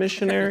be a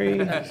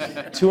missionary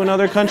to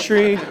another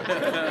country?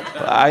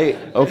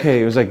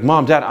 It was like,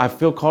 Mom, Dad, I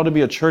feel called to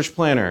be a church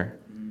planner.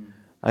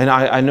 And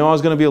I know I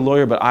was going to be a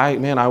lawyer, but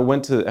I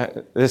went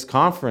to this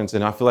conference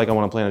and I feel like I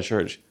want to plant a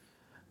church.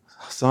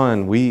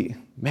 Son, we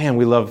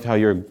love how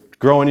you're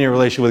growing in your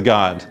relationship with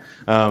God.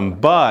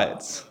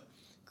 But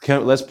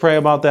let's pray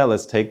about that.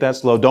 Let's take that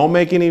slow. Don't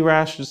make any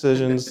rash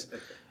decisions.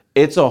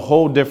 It's a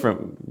whole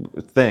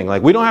different thing.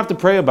 Like, we don't have to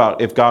pray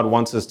about if God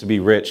wants us to be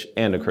rich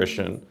and a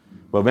Christian.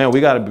 But man, we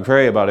got to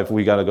pray about if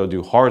we got to go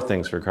do hard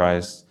things for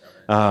Christ.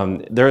 I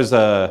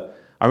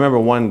remember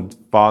one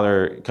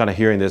father kind of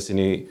hearing this, and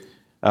he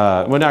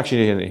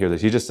didn't hear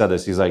this. He just said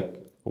this. He's like,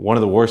 one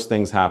of the worst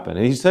things happened.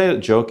 And he said it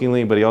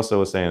jokingly, but he also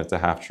was saying it's a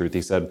half truth.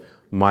 He said,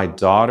 my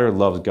daughter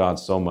loves God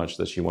so much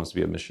that she wants to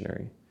be a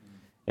missionary.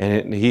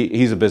 And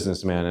he's a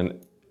businessman.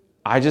 And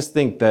I just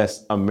think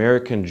that's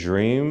American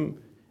dream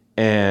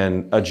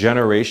and a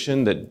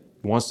generation that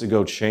wants to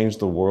go change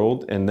the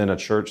world, and then a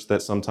church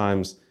that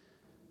sometimes,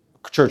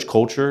 church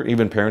culture,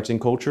 even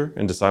parenting culture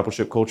and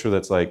discipleship culture,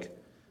 that's like,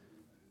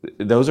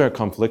 those are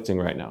conflicting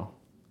right now.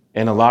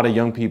 And a lot of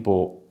young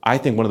people, I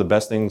think one of the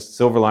best things,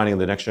 silver lining of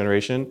the next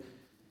generation,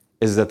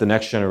 is that the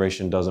next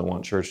generation doesn't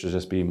want church to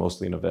just be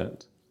mostly an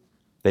event.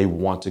 They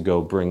want to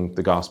go bring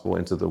the gospel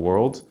into the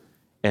world.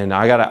 And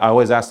I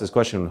always ask this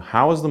question,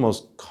 how is the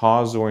most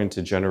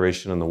cause-oriented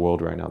generation in the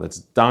world right now that's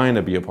dying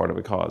to be a part of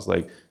a cause?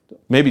 Like,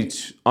 maybe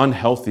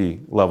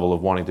unhealthy level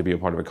of wanting to be a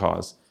part of a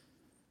cause.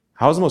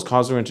 How is the most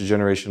cause-oriented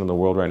generation in the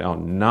world right now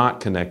not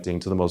connecting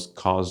to the most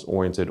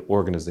cause-oriented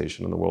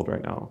organization in the world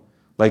right now?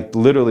 Like,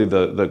 literally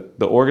the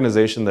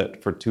organization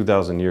that for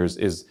 2,000 years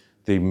is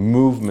the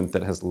movement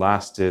that has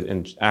lasted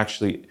and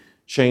actually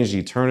changed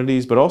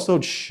eternities, but also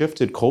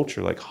shifted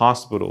culture, like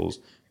hospitals,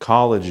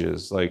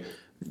 colleges, like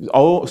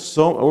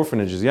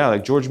orphanages. Yeah,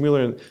 like George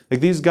Mueller. Like,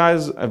 these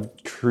guys have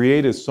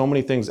created so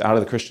many things out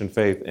of the Christian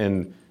faith.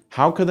 And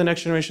how could the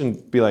next generation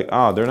be like,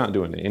 they're not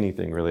doing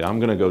anything really. I'm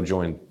going to go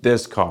join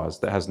this cause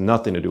that has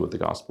nothing to do with the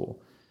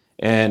gospel.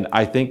 And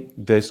I think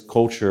this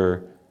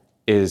culture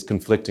is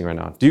conflicting right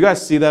now. Do you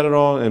guys see that at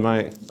all?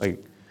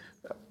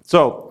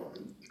 So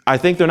I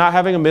think they're not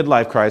having a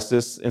midlife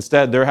crisis.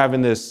 Instead, they're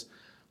having this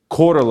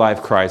quarter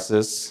life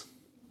crisis.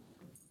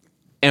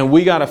 And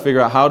we got to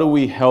figure out, how do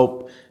we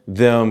help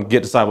them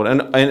get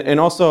discipled? And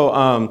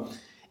also,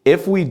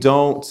 if we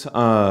don't,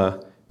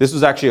 this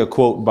was actually a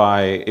quote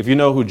by, if you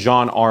know who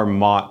John R.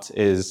 Mott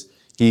is,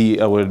 he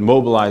would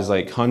mobilize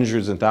like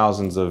hundreds and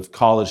thousands of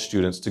college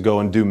students to go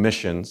and do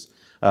missions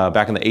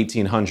back in the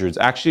 1800s,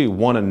 actually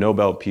won a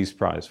Nobel Peace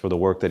Prize for the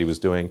work that he was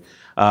doing.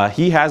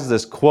 He has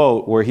this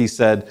quote where he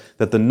said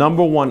that the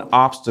number one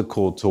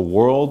obstacle to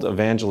world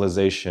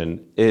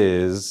evangelization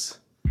is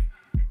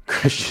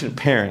Christian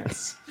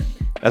parents.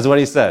 That's what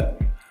he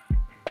said.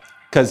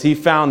 Because he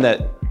found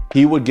that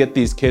he would get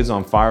these kids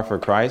on fire for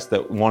Christ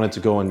that wanted to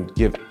go and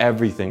give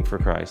everything for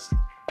Christ,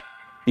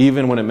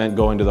 even when it meant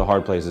going to the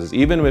hard places,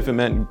 even if it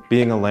meant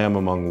being a lamb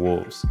among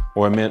wolves,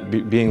 or it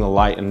meant being the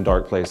light in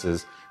dark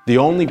places. The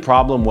only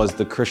problem was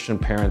the Christian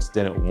parents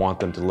didn't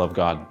want them to love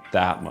God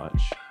that much.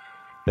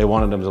 They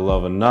wanted them to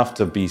love enough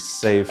to be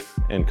safe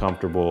and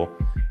comfortable,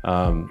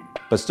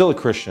 but still a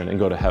Christian and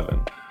go to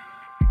heaven.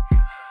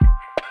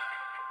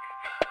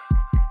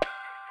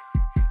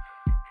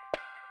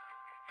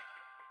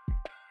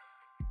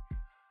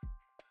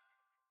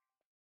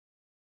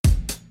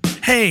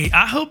 Hey,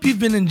 I hope you've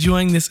been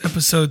enjoying this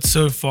episode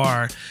so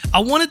far. I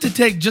wanted to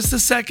take just a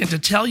second to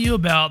tell you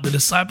about the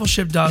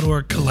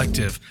discipleship.org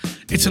collective.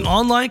 It's an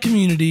online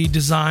community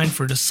designed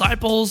for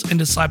disciples and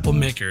disciple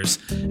makers.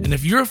 And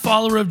if you're a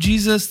follower of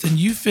Jesus, then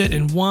you fit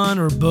in one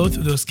or both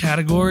of those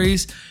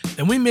categories.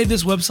 And we made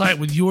this website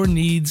with your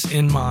needs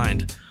in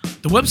mind.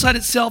 The website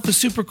itself is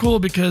super cool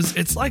because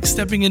it's like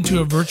stepping into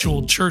a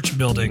virtual church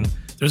building.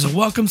 There's a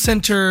welcome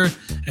center,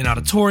 an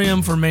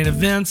auditorium for main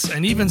events,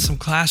 and even some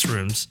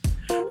classrooms.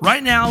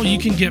 Right now, you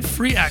can get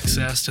free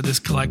access to this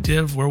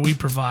collective where we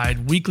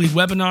provide weekly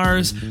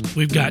webinars,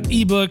 we've got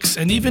ebooks,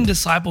 and even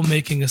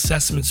disciple-making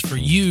assessments for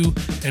you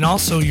and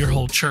also your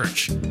whole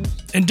church.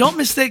 And don't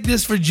mistake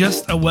this for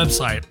just a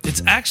website.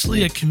 It's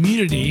actually a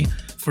community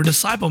for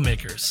disciple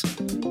makers.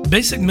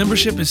 Basic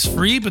membership is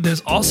free, but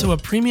there's also a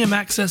premium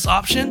access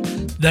option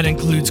that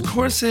includes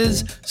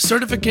courses,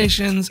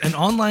 certifications, and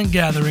online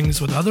gatherings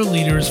with other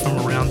leaders from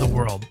around the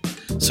world.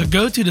 So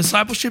go to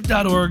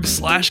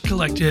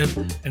discipleship.org/collective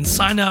and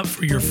sign up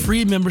for your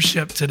free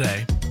membership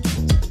today.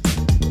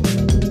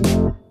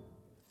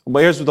 But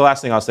here's the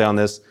last thing I'll say on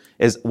this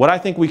is what I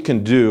think we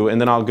can do, and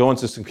then I'll go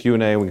into some Q&A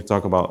and we can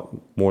talk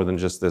about more than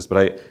just this.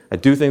 But I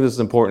do think this is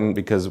important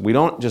because we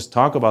don't just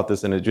talk about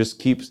this and it just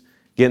keeps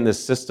getting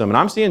this system. And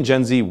I'm seeing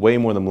Gen Z way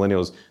more than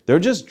millennials. They're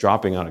just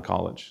dropping out of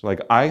college.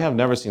 Like, I have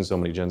never seen so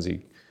many Gen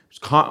Z.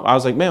 I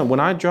was like, man,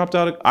 when I dropped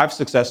out, I've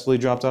successfully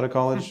dropped out of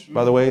college,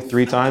 by the way,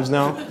 3 times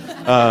now.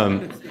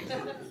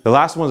 The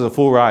last one's a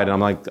full ride, and I'm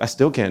like, I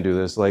still can't do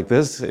this. Like,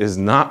 this is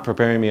not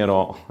preparing me at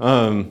all.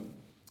 I'm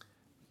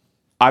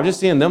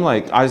just seeing them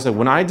like, I said,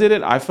 when I did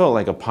it, I felt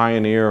like a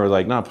pioneer, or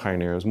like, not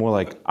pioneer, it was more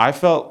like, I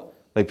felt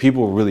like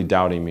people were really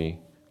doubting me.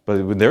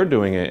 But when they're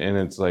doing it, and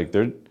it's like,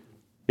 they're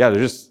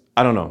just,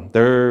 I don't know,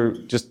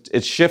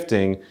 it's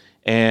shifting.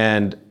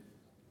 And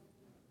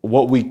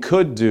what we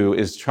could do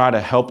is try to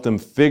help them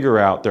figure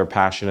out their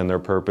passion and their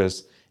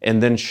purpose,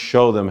 and then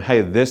show them, hey,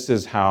 this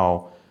is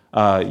how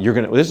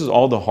this is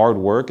all the hard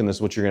work, and this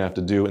is what you're gonna have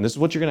to do, and this is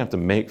what you're gonna have to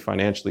make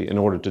financially in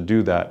order to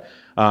do that.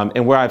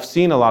 And where I've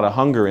seen a lot of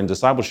hunger in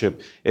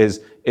discipleship is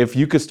if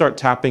you could start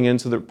tapping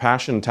into their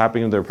passion,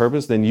 tapping into their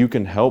purpose, then you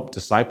can help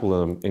disciple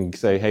them and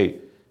say, hey,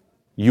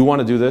 you want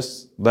to do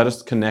this? Let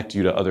us connect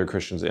you to other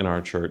Christians in our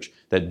church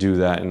that do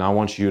that. And I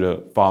want you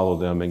to follow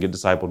them and get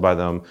discipled by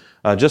them.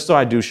 Just so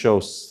I do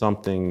show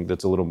something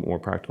that's a little more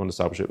practical in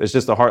discipleship. It's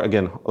just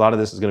again, a lot of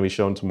this is going to be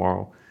shown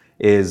tomorrow,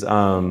 is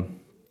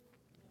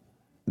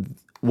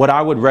what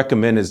I would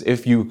recommend is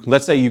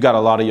let's say you got a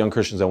lot of young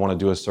Christians that want to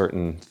do a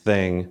certain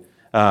thing,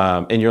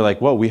 and you're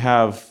like, well, we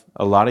have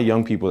a lot of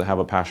young people that have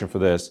a passion for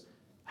this.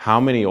 How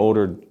many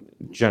people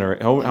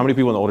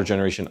in the older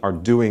generation are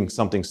doing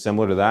something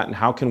similar to that, and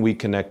how can we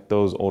connect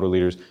those older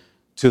leaders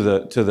to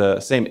the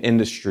same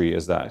industry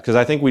as that? Because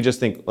I think we just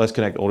think, let's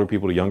connect older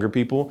people to younger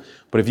people.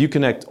 But if you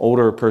connect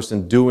older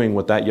person doing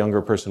what that younger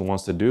person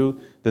wants to do,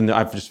 then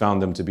I've just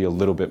found them to be a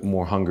little bit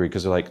more hungry,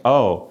 because they're like,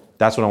 oh,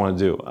 that's what I want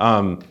to do.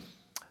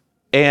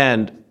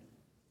 And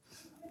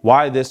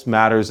why this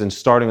matters in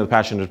starting with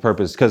passion and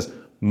purpose, because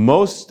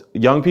most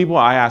young people,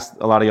 I asked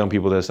a lot of young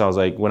people this, I was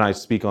like, when I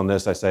speak on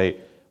this, I say,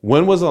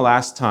 when was the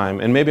last time,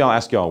 and maybe I'll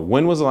ask y'all,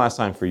 when was the last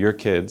time for your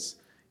kids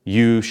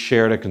you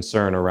shared a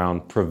concern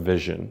around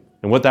provision?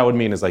 And what that would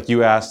mean is, like, you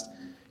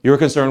were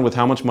concerned with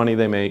how much money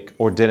they make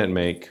or didn't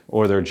make,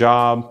 or their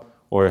job,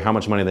 or how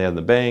much money they had in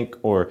the bank,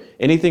 or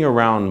anything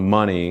around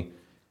money.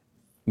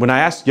 When I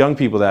ask young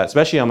people that,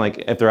 especially I'm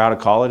like, if they're out of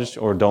college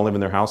or don't live in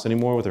their house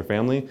anymore with their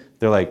family,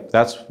 they're like,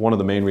 that's one of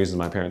the main reasons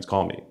my parents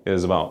call me,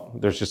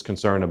 there's just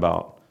concern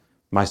about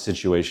my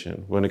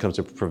situation when it comes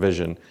to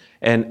provision.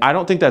 And I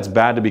don't think that's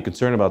bad to be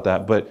concerned about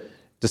that, but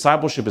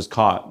discipleship is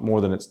caught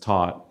more than it's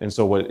taught. And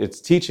so what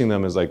it's teaching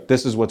them is like,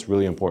 this is what's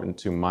really important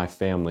to my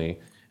family.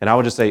 And I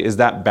would just say, is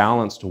that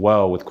balanced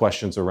well with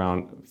questions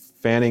around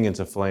fanning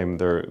into flame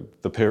the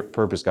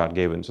purpose God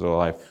gave into their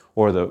life,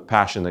 or the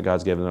passion that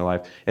God's given in their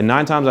life? And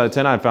 9 times out of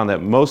 10, I've found that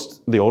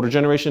the older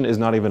generation is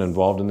not even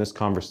involved in this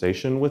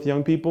conversation with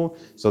young people.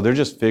 So they're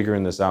just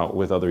figuring this out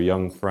with other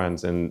young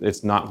friends, and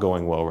it's not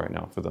going well right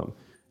now for them.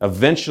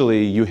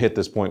 Eventually, you hit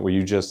this point where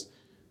they just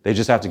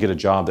have to get a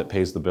job that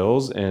pays the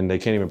bills, and they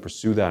can't even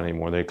pursue that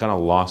anymore. They kind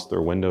of lost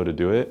their window to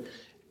do it.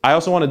 I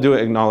also want to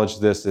acknowledge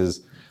this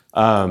is,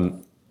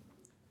 some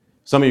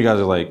of you guys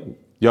are like,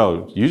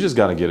 yo, you just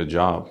got to get a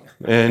job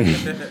and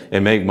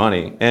make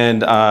money.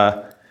 And,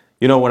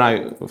 when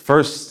I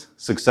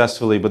first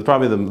successfully, but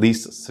probably the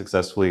least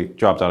successfully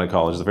dropped out of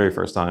college the very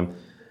first time,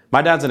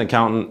 my dad's an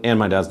accountant and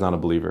my dad's not a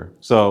believer.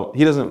 So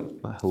he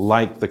doesn't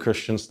like the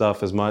Christian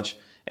stuff as much.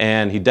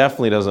 And he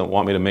definitely doesn't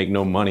want me to make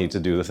no money to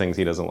do the things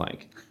he doesn't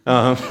like.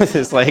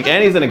 It's like,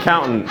 and he's an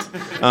accountant.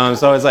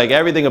 So it's like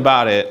everything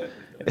about it,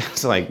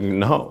 it's like,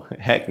 no,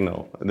 heck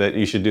no, that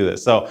you should do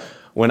this. So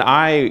when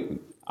I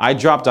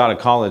dropped out of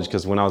college,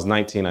 because when I was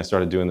 19, I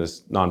started doing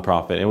this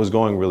nonprofit. It was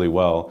going really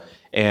well.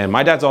 And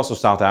my dad's also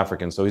South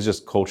African, so he's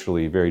just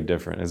culturally very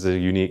different. It's a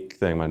unique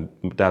thing. My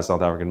dad's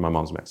South African, my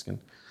mom's Mexican.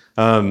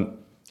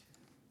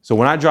 So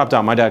when I dropped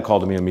out, my dad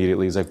called me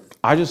immediately. He's like,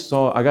 I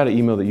got an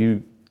email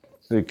that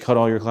they cut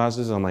all your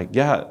classes. I'm like,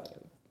 yeah.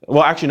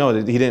 Well, actually, no,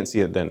 he didn't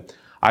see it then.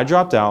 I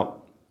dropped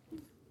out,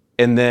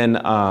 and then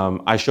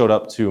I showed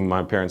up to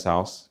my parents'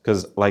 house,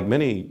 because like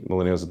many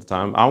millennials at the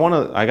time, I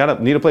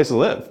need a place to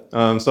live.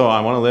 So I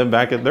want to live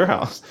back at their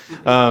house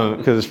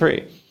because it's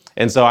free.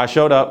 And so I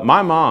showed up.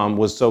 My mom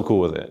was so cool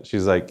with it.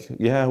 She's like,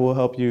 yeah, we'll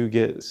help you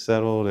get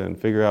settled and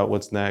figure out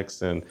what's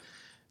next. And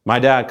my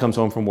dad comes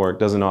home from work,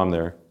 doesn't know I'm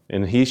there.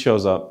 And he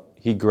shows up.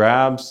 He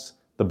grabs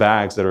the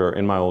bags that are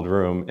in my old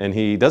room, and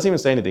he doesn't even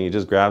say anything. He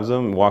just grabs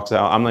them and walks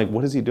out. I'm like,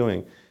 what is he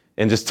doing?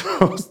 And just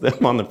throws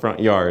them on the front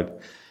yard.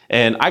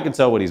 And I could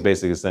tell what he's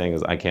basically saying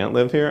is, I can't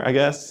live here, I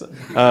guess.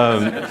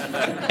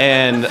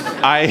 And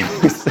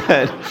I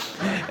said,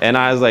 and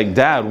I was like,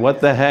 Dad,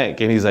 what the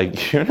heck? And he's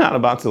like, you're not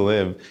about to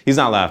live. He's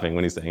not laughing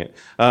when he's saying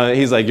it.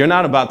 He's like, you're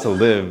not about to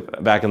live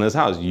back in this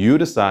house. You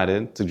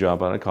decided to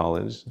drop out of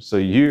college. So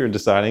you're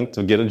deciding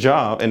to get a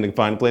job and to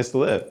find a place to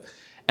live.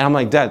 And I'm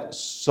like, Dad,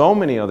 so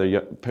many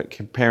other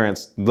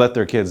parents let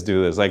their kids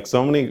do this. Like,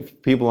 so many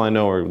people I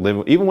know are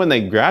living, even when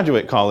they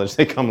graduate college,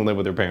 they come and live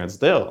with their parents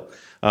still.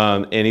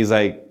 And he's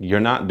like,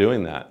 you're not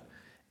doing that.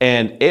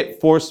 And it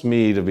forced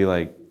me to be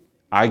like,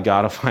 I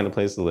gotta find a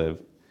place to live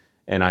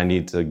and I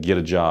need to get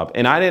a job.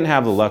 And I didn't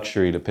have the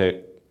luxury to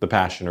pick the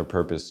passion or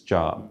purpose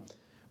job.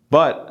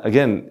 But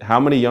again, how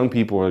many young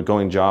people are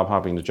going job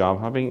hopping to job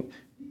hopping?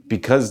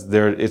 Because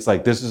it's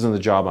like, this isn't the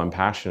job I'm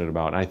passionate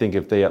about. And I think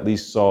if they at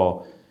least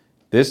saw,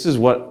 this is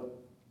what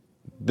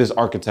this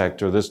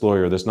architect or this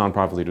lawyer, or this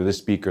nonprofit leader, this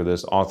speaker,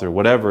 this author,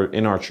 whatever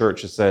in our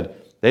church has said,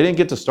 they didn't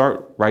get to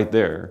start right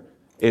there.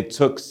 It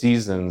took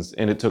seasons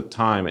and it took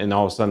time, and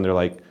all of a sudden they're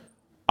like,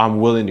 I'm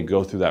willing to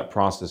go through that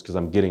process because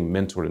I'm getting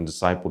mentored and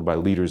discipled by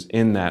leaders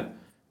in that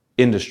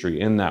industry,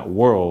 in that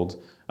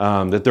world,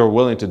 that they're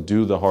willing to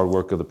do the hard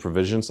work of the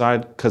provision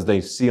side because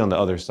they see on the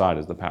other side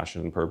is the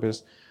passion and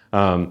purpose.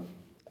 I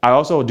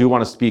also do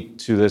want to speak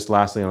to this.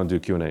 Lastly, I'll do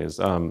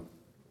Q&As.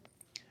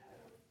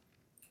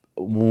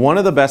 One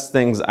of the best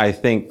things I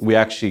think we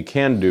actually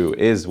can do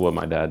is what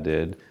my dad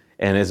did,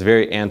 and it's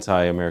very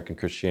anti-American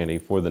Christianity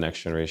for the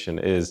next generation,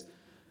 is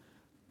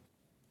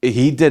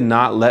he did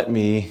not let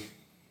me,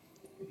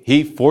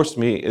 he forced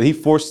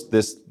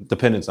this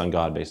dependence on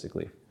God,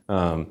 basically.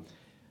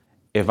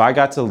 If I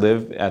got to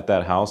live at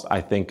that house, I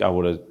think I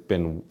would have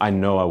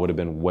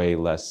been way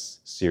less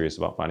serious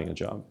about finding a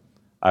job.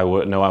 I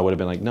would have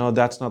been like, no,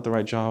 that's not the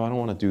right job. I don't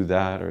want to do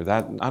that, or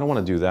that, I don't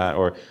want to do that.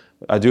 Or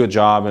I do a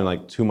job and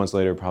like 2 months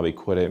later, probably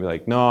quit it and be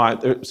like, no,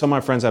 some of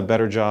my friends have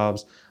better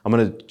jobs. I'm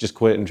going to just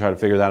quit and try to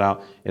figure that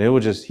out. And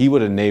he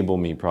would enable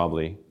me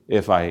probably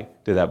if I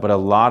did that. But a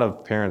lot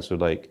of parents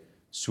would like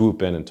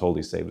swoop in and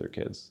totally save their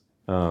kids.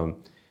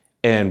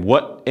 And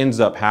what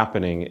ends up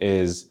happening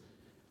is,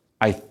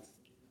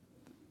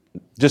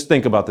 just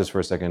think about this for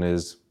a second,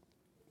 is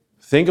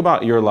think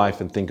about your life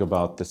and think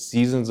about the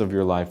seasons of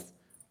your life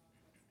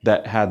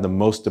that had the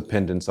most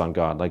dependence on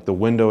God. Like the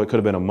window, it could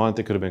have been a month,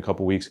 it could have been a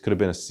couple weeks, it could have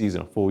been a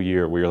season, a full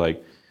year, where you're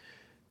like,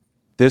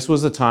 this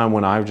was the time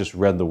when I just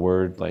read the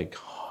word, like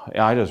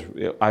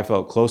I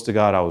felt close to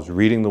God. I was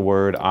reading the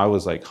word. I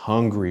was like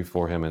hungry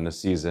for him in the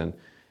season.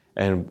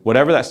 And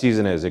whatever that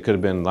season is, it could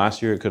have been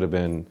last year, it could have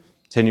been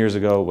 10 years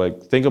ago.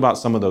 Like think about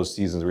some of those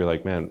seasons where you're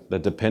like, man, the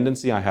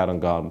dependency I had on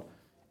God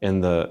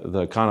and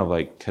the kind of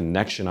like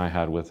connection I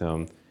had with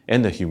him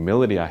and the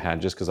humility I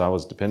had just because I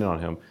was dependent on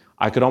him,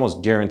 I could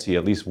almost guarantee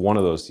at least one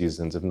of those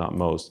seasons, if not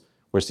most,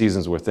 were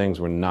seasons where things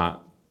were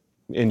not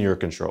in your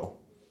control.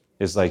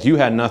 It's like you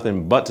had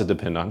nothing but to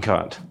depend on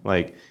God.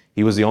 Like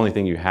he was the only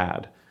thing you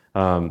had.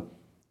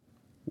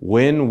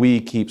 When we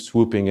keep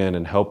swooping in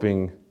and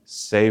helping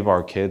save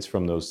our kids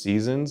from those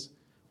seasons,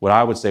 what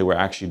I would say we're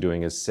actually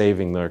doing is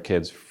saving their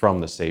kids from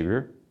the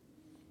Savior,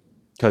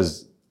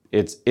 because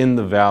it's in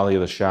the valley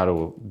of the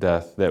shadow of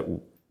death that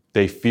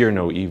they fear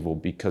no evil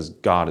because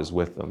God is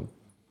with them.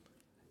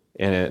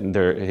 And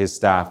his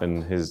staff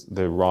and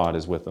the rod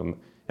is with them.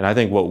 And I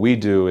think what we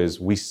do is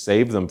we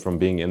save them from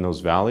being in those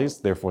valleys.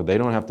 Therefore, they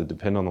don't have to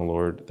depend on the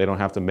Lord. They don't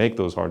have to make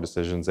those hard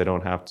decisions. They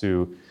don't have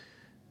to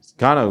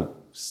kind of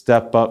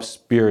step up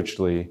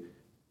spiritually.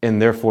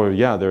 And therefore,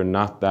 they're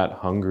not that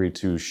hungry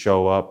to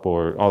show up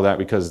or all that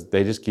because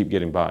they just keep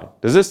getting by.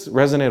 Does this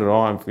resonate at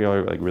all? I'm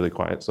feeling like really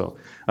quiet. So,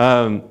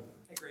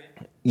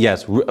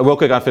 yes, real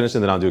quick, I'll finish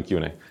and then I'll do a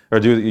Q&A, or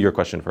do your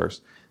question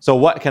first. So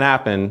what can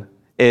happen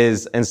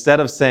is, instead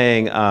of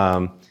saying,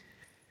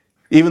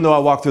 even though I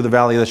walk through the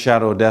valley of the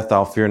shadow of death,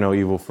 I'll fear no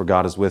evil, for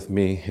God is with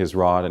me, his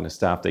rod and his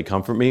staff, they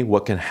comfort me.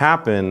 What can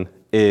happen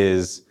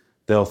is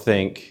they'll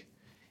think,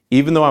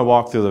 even though I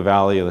walk through the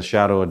valley of the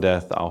shadow of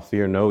death, I'll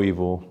fear no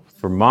evil,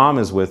 for mom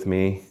is with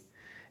me,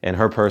 and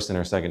her person,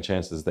 her second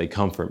chances, they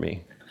comfort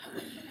me.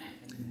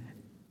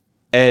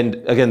 And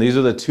again, these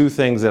are the two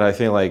things that I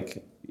feel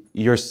like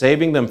you're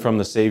saving them from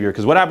the Savior.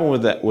 Because what happened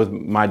with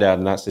my dad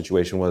in that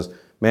situation was,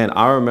 man,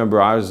 I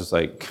remember I was just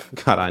like,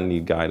 God, I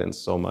need guidance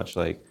so much.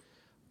 Like,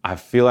 I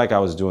feel like I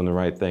was doing the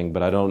right thing,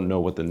 but I don't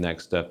know what the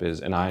next step is.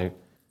 And I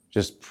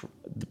just,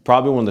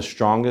 probably one of the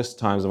strongest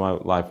times in my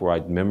life where I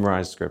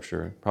memorized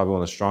scripture, probably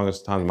one of the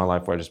strongest times in my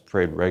life where I just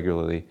prayed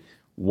regularly,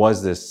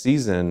 was this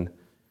season.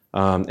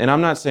 And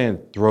I'm not saying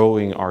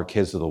throwing our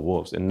kids to the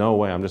wolves. In no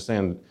way. I'm just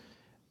saying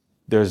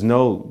there's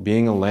no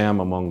being a lamb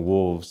among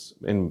wolves.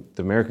 In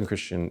the American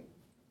Christian,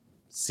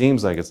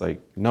 seems like it's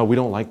like, no, we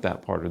don't like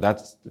that part. Or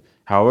that's,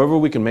 however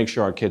we can make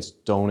sure our kids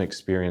don't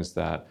experience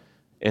that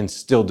and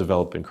still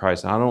develop in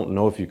Christ. And I don't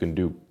know if you can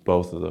do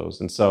both of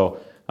those. And so,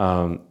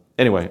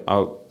 anyway,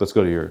 let's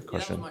go to your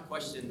question. That was my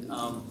question.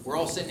 We're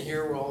all sitting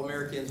here, we're all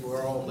Americans,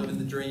 we're all living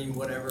the dream,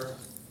 whatever.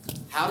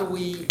 how do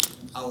we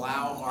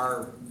allow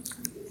our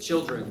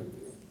children,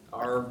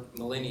 our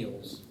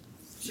millennials,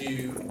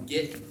 to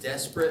get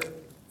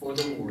desperate for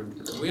the Lord?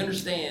 Because we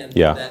understand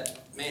that,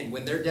 man,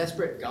 when they're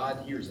desperate,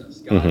 God hears us.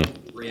 God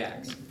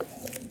reacts.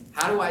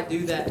 How do I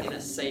do that in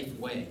a safe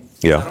way?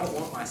 I don't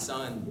want my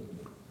son,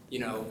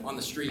 on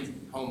the street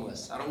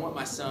homeless. I don't want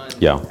my son,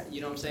 you know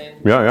what I'm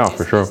saying? Yeah,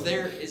 for sure.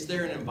 Is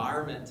there an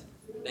environment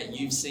that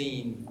you've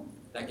seen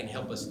that can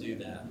help us do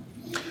that?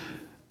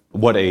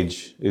 What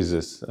age is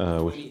this?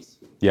 20s.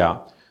 Yeah.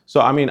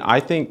 So, I mean, I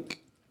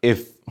think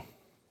if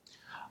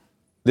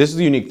this is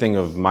the unique thing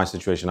of my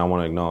situation, I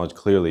want to acknowledge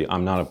clearly,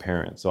 I'm not a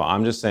parent. So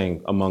I'm just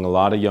saying among a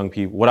lot of young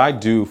people, what I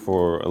do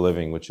for a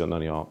living, which none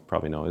of y'all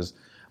probably know, is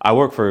I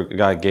work for a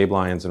guy, Gabe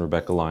Lyons and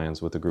Rebecca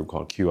Lyons, with a group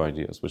called Q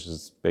Ideas, which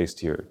is based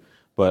here.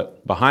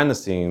 But behind the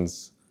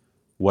scenes,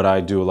 what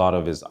I do a lot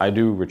of is I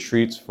do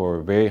retreats for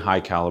very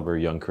high caliber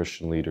young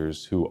Christian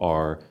leaders who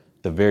are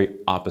the very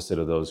opposite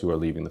of those who are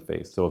leaving the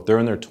faith. So if they're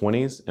in their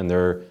 20s and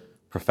they're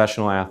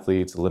professional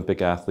athletes,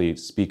 Olympic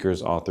athletes,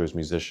 speakers, authors,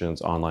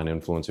 musicians, online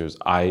influencers,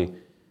 I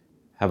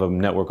have a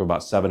network of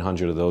about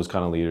 700 of those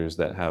kind of leaders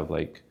that have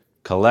like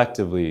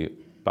collectively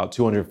about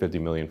 250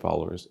 million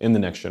followers in the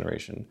next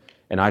generation.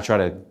 And I try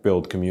to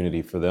build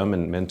community for them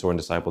and mentor and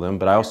disciple them.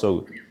 But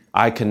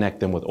I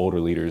connect them with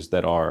older leaders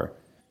that are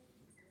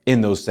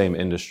in those same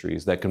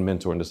industries that can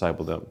mentor and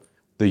disciple them.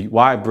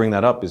 Why I bring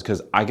that up is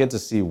because I get to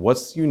see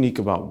what's unique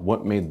about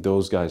what made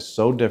those guys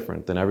so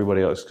different than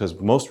everybody else. Because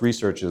most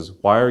research is,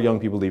 why are young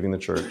people leaving the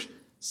church?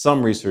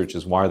 Some research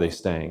is, why are they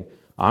staying?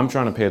 I'm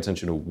trying to pay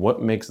attention to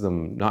what makes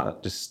them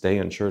not just stay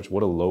in church.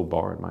 What a low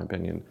bar, in my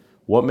opinion.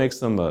 What makes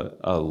them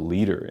a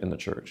leader in the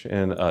church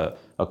and a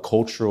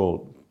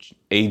cultural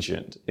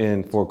agent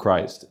for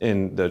Christ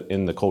in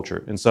the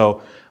culture. And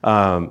so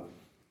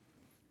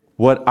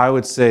what I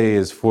would say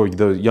is, for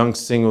the young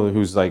single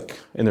who's like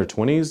in their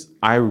 20s,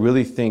 I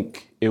really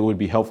think it would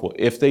be helpful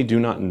if they do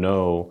not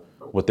know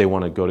what they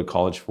want to go to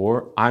college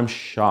for. I'm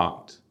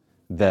shocked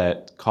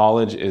that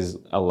college is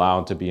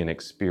allowed to be an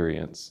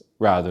experience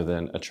rather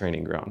than a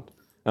training ground.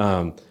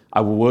 I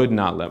would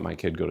not let my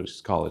kid go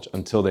to college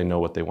until they know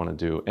what they want to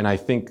do. And I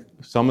think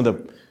some of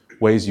the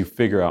ways you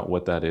figure out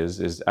what that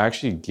is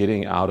actually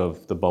getting out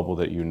of the bubble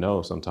that you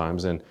know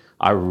sometimes. And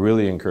I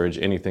really encourage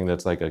anything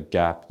that's like a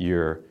gap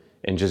year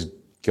and just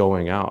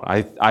going out.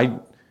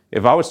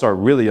 If I would start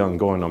really young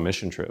going on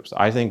mission trips,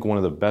 I think one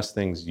of the best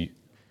things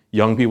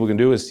young people can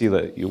do is see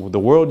that the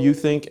world you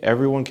think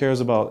everyone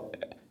cares about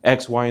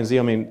X, Y, and Z.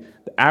 I mean,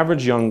 the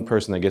average young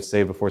person that gets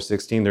saved before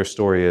 16, their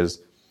story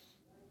is,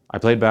 I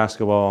played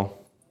basketball,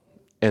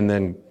 and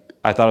then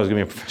I thought I was going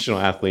to be a professional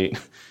athlete,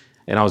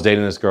 and I was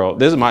dating this girl.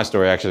 This is my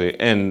story, actually.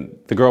 And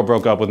the girl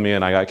broke up with me,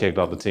 and I got kicked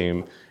off the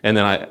team. And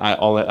then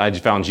I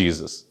just found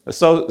Jesus. It's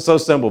so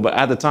simple, but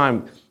at the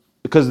time,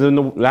 because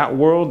in that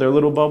world, their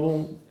little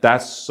bubble,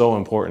 that's so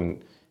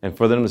important. And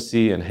for them to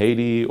see in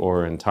Haiti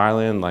or in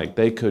Thailand, like,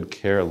 they could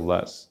care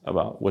less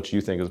about what you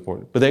think is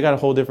important. But they got a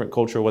whole different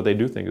culture of what they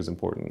do think is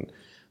important.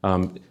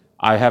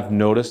 I have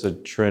noticed a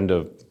trend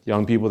of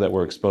young people that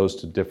were exposed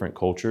to different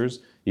cultures,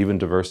 even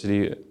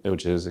diversity,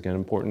 which is, again,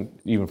 important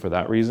even for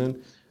that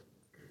reason,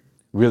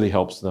 really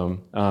helps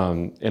them.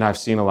 And I've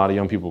seen a lot of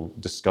young people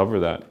discover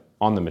that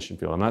on the mission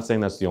field. I'm not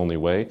saying that's the only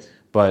way,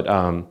 but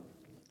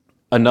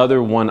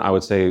another one I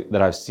would say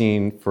that I've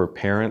seen for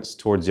parents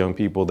towards young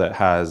people that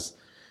has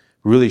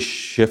really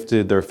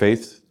shifted their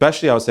faith,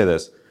 especially, I would say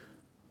this,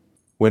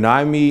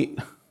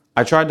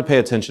 I tried to pay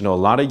attention to a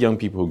lot of young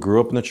people who grew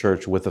up in the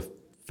church with a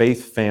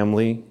faith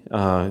family,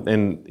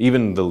 and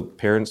even the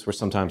parents were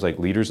sometimes like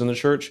leaders in the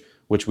church,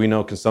 which we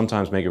know can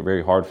sometimes make it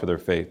very hard for their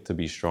faith to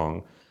be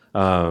strong,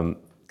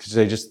 because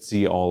they just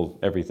see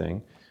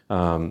everything.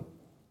 But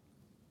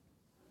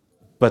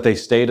they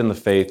stayed in the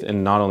faith,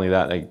 and not only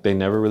that, like, they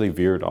never really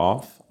veered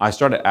off. I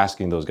started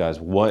asking those guys,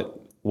 what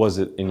was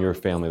it in your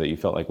family that you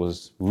felt like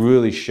was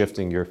really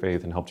shifting your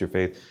faith and helped your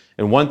faith?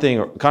 And one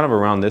thing kind of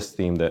around this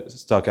theme that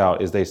stuck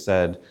out is they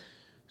said,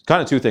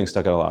 kind of two things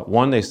stuck out a lot.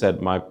 One, they said,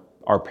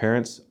 our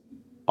parents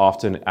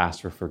often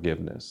asked for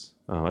forgiveness.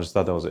 I just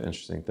thought that was an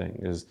interesting thing,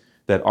 is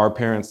that our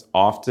parents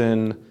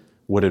often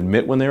would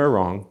admit when they were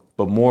wrong,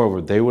 but moreover,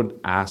 they would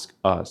ask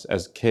us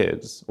as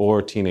kids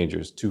or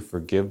teenagers to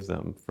forgive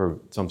them for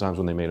sometimes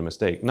when they made a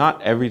mistake.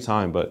 Not every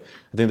time, but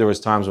I think there was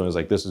times when it was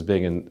like, this was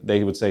big, and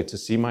they would say, to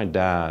see my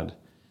dad.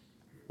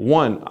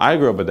 One, I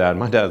grew up with dad.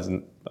 My dad's,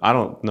 I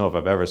don't know if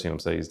I've ever seen him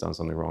say he's done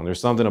something wrong. There's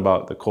something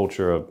about the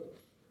culture of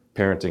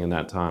parenting in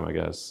that time, I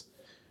guess.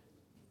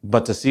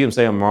 But to see him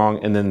say I'm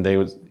wrong, and then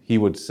he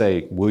would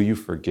say, will you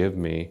forgive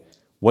me?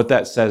 What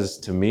that says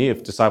to me,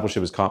 if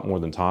discipleship is caught more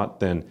than taught,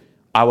 then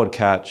I would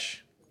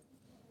catch,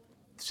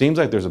 seems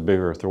like there's a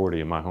bigger authority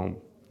in my home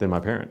than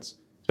my parents,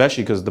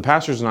 especially because the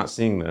pastor's not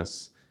seeing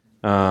this.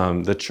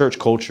 The church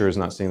culture is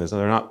not seeing this. And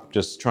they're not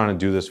just trying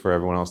to do this for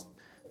everyone else.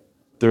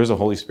 There's a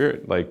Holy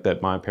Spirit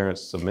that my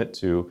parents submit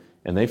to,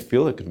 and they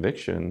feel a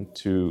conviction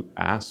to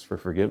ask for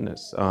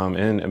forgiveness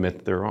and admit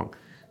that they're wrong.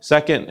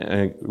 Second,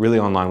 and really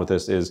online with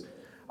this, is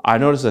I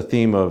noticed a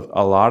theme of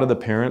a lot of the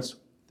parents,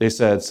 they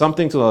said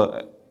something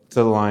to to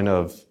the line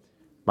of,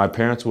 my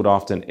parents would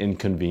often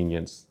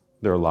inconvenience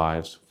their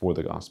lives for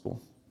the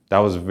gospel.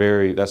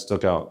 That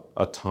stuck out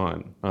a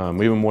ton,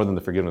 even more than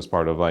the forgiveness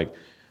part of like,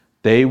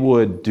 they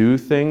would do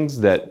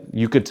things that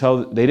you could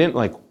tell they didn't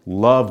like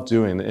love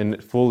doing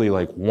and fully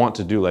like want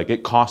to do. Like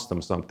it cost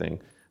them something,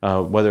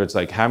 whether it's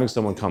like having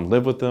someone come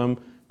live with them,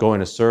 going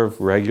to serve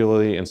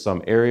regularly in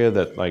some area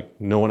that like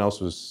no one else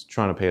was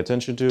trying to pay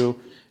attention to.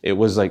 It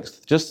was like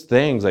just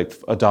things like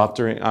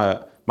adopting.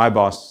 My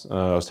boss,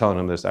 I was telling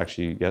him this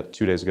actually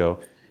 2 days ago,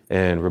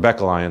 and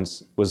Rebecca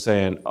Lyons was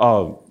saying,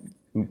 oh,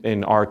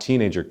 in our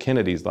teenager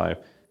Kennedy's life,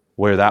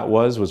 where that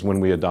was when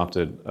we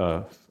adopted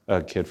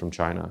a kid from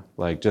China.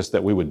 Like just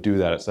that we would do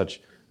that at such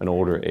an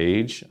older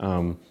age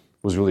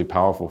was really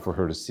powerful for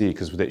her to see,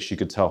 because she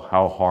could tell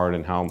how hard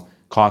and how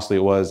costly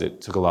it was.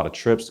 It took a lot of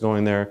trips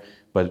going there,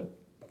 but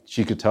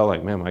she could tell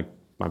like, man,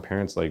 my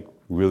parents like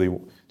really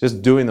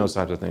just doing those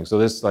types of things. So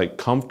this like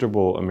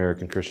comfortable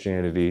American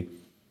Christianity,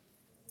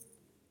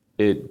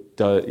 it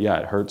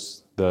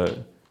hurts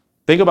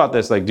think about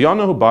this. Like, do y'all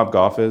know who Bob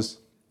Goff is?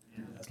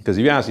 Because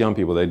if you ask young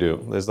people, they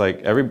do. There's like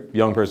every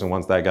young person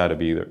wants that guy to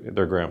be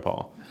their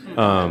grandpa.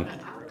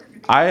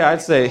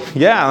 I'd say,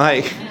 yeah,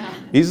 like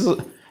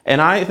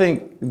and I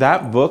think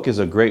that book is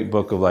a great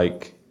book of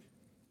like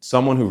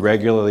someone who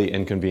regularly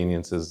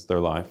inconveniences their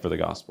life for the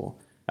gospel.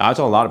 Now, I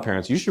tell a lot of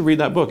parents, you should read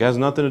that book. It has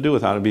nothing to do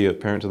with how to be a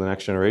parent to the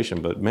next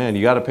generation. But man,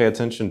 you got to pay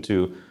attention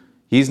to,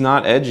 he's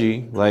not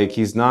edgy, like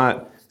he's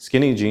not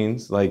skinny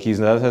jeans, like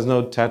has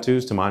no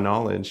tattoos to my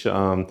knowledge.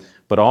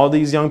 But all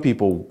these young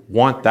people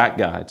want that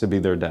guy to be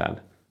their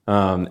dad.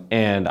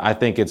 And I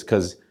think it's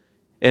because,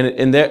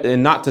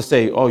 and not to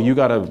say, oh, you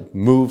got to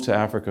move to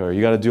Africa or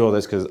you got to do all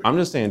this, because I'm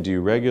just saying, do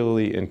you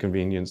regularly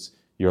inconvenience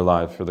your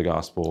life for the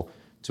gospel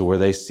to where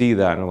they see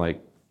that and are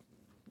like,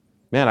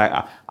 man,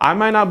 I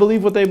might not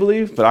believe what they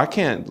believe, but I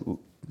can't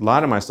lie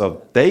to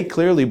myself. They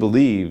clearly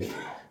believe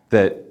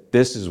that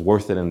this is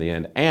worth it in the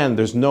end. And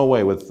there's no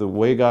way, with the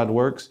way God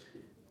works,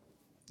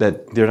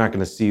 that they're not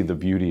going to see the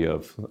beauty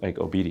of like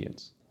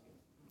obedience.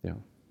 Yeah.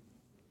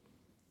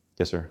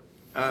 Yes, sir.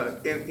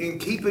 In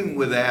keeping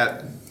with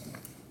that,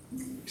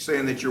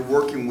 saying that you're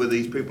working with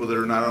these people that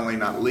are not only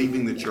not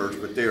leaving the church,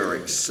 but they are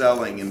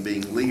excelling and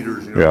being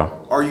leaders. Yeah.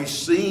 Are you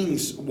seeing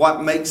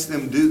what makes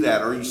them do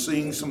that? Are you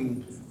seeing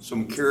some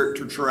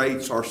character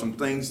traits or some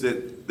things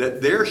that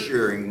they're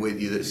sharing with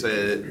you that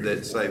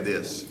say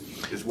this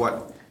is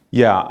what?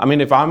 Yeah, I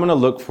mean, if I'm gonna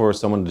look for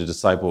someone to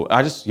disciple,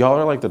 y'all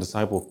are like the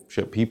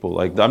discipleship people.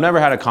 Like, I've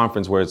never had a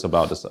conference where it's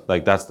about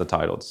like that's the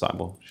title,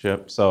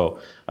 discipleship. So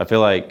I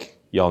feel like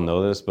y'all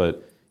know this,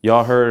 but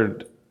y'all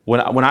heard when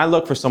I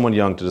look for someone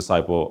young to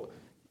disciple,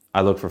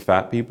 I look for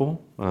fat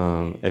people.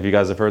 If you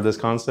guys have heard this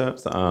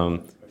concept,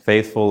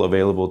 faithful,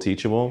 available,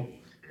 teachable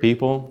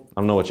people.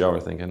 I don't know what y'all were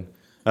thinking,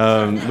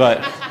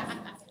 but.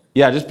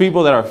 Yeah, just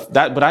people that are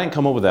that, but I didn't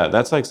come up with that.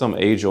 That's like some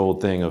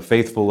age-old thing of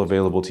faithful,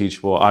 available,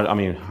 teachable. I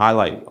mean,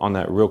 highlight on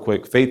that real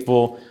quick.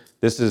 Faithful,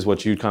 this is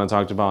what you kind of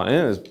talked about, and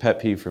it is pet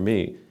peeve for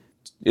me.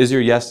 Is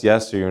your yes,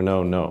 yes, or your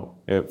no, no?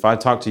 If I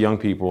talk to young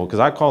people, because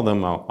I call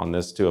them out on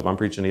this too. If I'm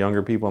preaching to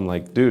younger people, I'm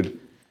like, dude,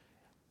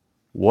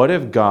 what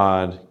if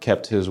God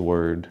kept his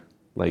word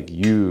like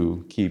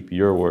you keep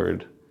your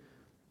word?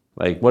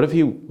 Like, what if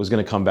he was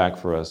going to come back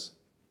for us?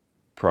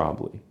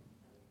 Probably.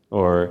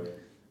 Or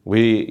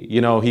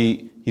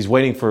he's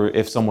waiting for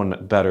if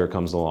someone better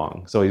comes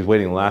along. So he's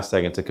waiting the last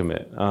second to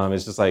commit.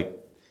 It's just like,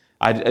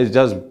 it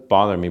does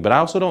bother me. But I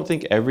also don't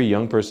think every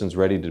young person's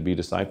ready to be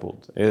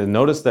discipled. And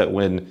notice that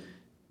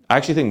I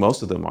actually think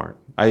most of them aren't.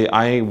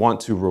 I want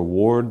to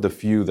reward the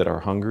few that are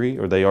hungry,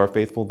 or they are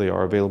faithful, they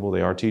are available,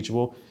 they are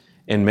teachable,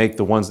 and make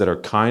the ones that are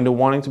kind of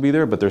wanting to be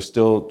there, but they're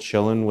still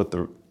chilling with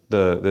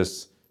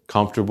this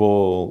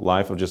comfortable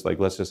life of just like,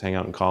 let's just hang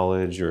out in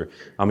college, or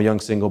I'm a young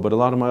single, but a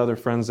lot of my other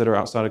friends that are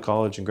outside of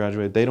college and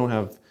graduated, they don't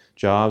have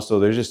jobs, so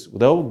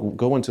they'll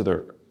go into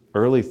their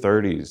early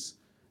 30s,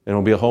 and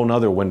it'll be a whole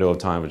nother window of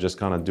time of just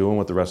kind of doing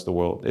what the rest of the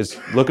world is,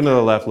 looking to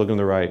the left, looking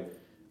to the right,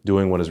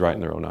 doing what is right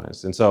in their own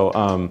eyes. And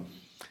so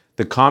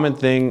the common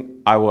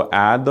thing I will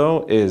add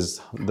though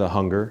is the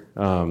hunger.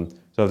 So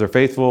if they're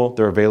faithful,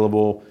 they're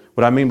available.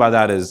 What I mean by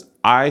that is,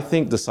 I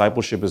think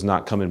discipleship is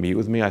not come and meet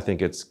with me. I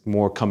think it's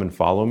more come and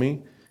follow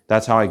me.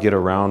 That's how I get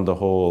around the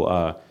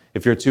whole,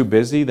 if you're too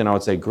busy, then I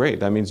would say, great.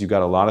 That means you've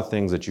got a lot of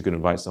things that you can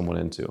invite someone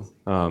into.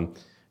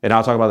 And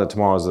I'll talk about that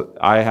tomorrow.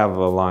 I have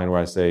a line where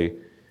I say,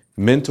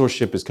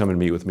 mentorship is come and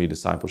meet with me.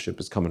 Discipleship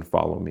is come and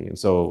follow me. And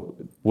so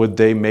would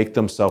they make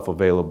themselves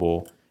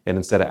available? And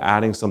instead of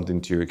adding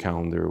something to your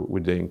calendar,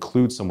 would they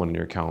include someone in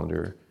your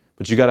calendar?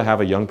 But you got to have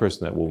a young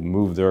person that will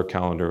move their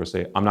calendar or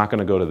say, I'm not going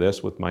to go to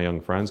this with my young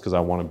friends because I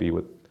want to be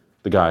with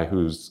the guy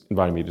who's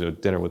inviting me to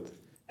dinner with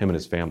him and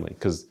his family,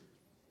 because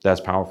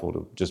that's powerful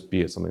to just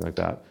be at something like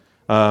that.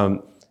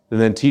 And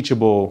then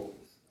teachable,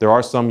 there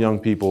are some young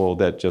people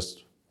that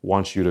just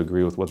want you to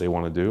agree with what they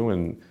want to do,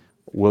 and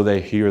will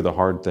they hear the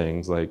hard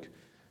things? Like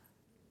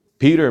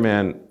Peter,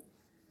 man,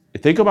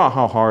 think about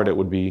how hard it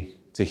would be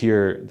to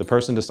hear the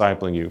person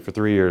discipling you for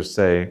 3 years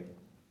say,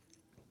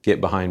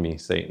 get behind me,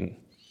 Satan.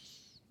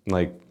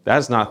 Like,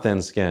 that's not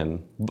thin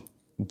skin.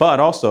 But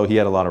also, he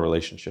had a lot of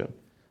relationship.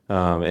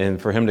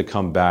 And for him to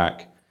come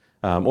back,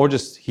 or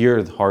just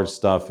hear the hard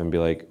stuff and be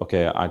like,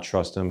 okay, I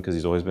trust him because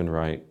he's always been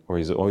right, or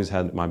he's always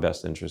had my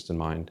best interest in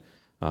mind.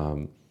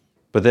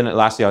 But then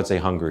lastly, I would say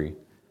hungry.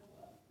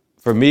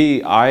 For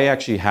me, I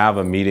actually have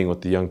a meeting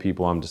with the young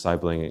people I'm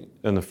discipling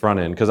in the front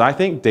end, because I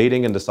think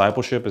dating and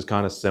discipleship is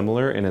kind of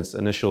similar in its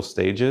initial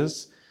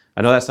stages.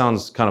 I know that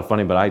sounds kind of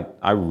funny, but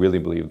I really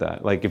believe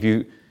that. Like, if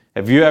you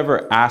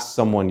ever asked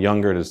someone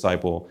younger to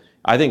disciple,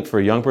 I think for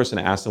a young person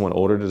to ask someone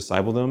older to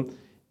disciple them,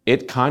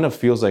 it kind of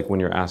feels like when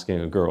you're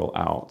asking a girl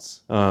out.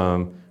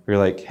 You're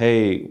like,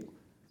 hey,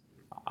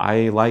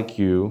 I like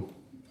you,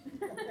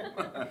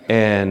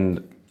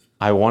 and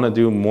I want to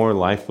do more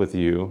life with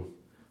you.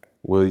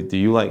 Do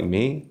you like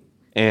me?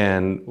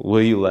 And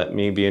will you let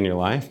me be in your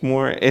life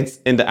more? And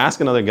to ask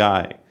another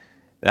guy,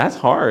 that's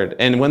hard.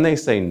 And when they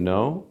say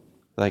no,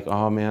 like,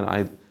 oh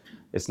man,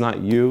 it's not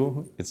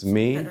you, it's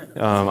me.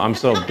 I'm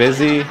so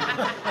busy.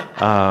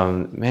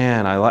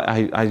 Man,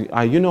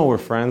 we're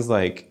friends.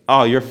 Like,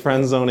 oh, you're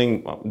friend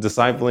zoning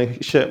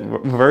discipleship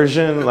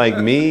version, like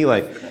me.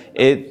 Like,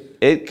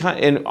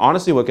 and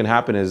honestly, what can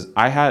happen is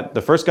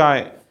the first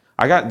guy.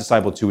 I got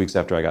discipled 2 weeks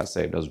after I got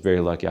saved. I was very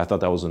lucky. I thought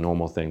that was a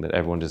normal thing, that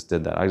everyone just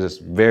did that. I was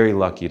just very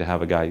lucky to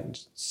have a guy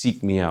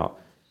seek me out.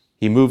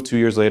 He moved 2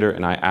 years later,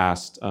 and I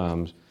asked,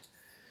 I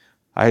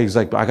was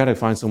like, I got to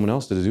find someone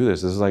else to do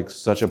this. This is like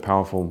such a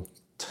powerful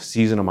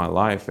season of my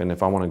life, and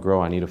if I want to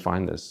grow, I need to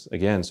find this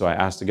again. So I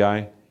asked the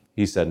guy.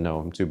 He said, no,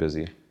 I'm too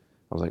busy.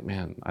 I was like,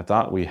 man, I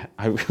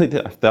really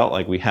did. I felt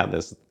like we had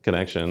this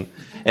connection.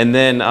 And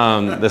then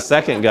the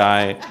second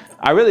guy,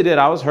 I really did.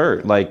 I was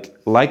hurt,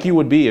 like you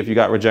would be if you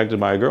got rejected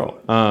by a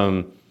girl.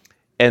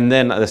 And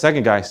then the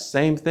second guy,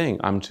 same thing.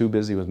 I'm too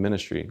busy with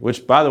ministry,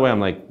 which, by the way, I'm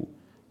like,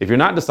 if you're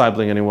not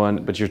discipling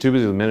anyone, but you're too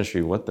busy with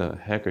ministry, what the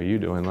heck are you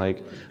doing?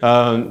 Like,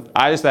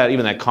 I just had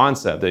even that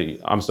concept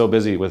that I'm so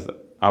busy with,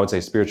 I would say,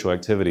 spiritual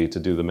activity to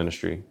do the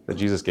ministry that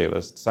Jesus gave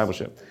us,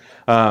 discipleship.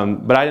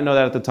 But I didn't know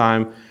that at the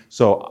time.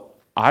 So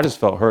I just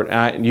felt hurt.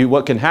 And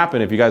what can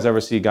happen if you guys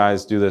ever see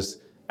guys do this,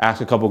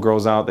 ask a couple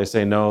girls out, they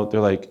say no, they're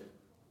like,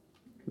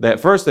 at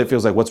first it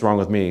feels like, what's wrong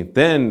with me?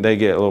 Then they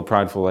get a little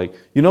prideful, like,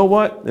 you know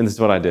what? And this is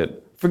what I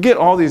did. Forget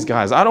all these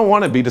guys. I don't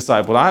want to be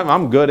discipled.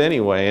 I'm good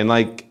anyway. And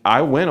like,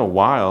 I went a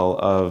while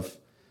of,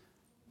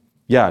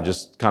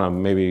 just kind of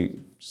maybe,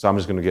 so I'm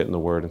just going to get in the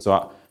word. And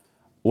so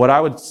what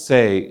I would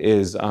say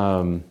is,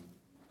 I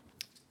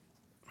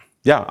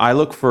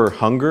look for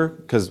hunger,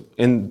 because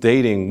in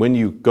dating, when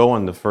you go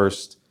on the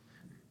first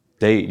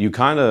date, you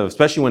kind of,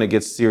 especially when it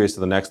gets serious to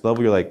the next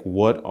level, you're like,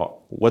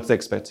 what's the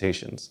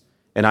expectations?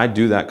 And I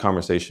do that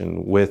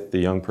conversation with the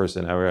young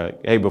person. Like,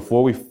 hey,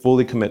 before we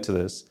fully commit to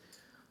this,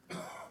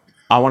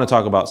 I want to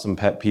talk about some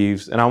pet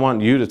peeves, and I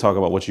want you to talk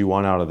about what you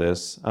want out of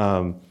this.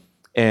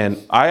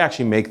 And I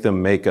actually make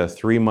them make a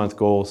 3-month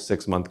goal,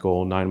 6-month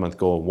goal, 9-month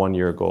goal,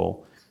 1-year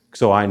goal.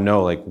 So I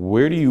know, like,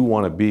 where do you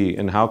want to be,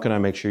 and how can I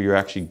make sure you're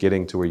actually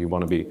getting to where you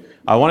want to be?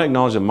 I want to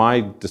acknowledge that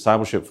my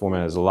discipleship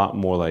format is a lot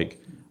more like,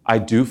 I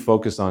do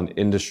focus on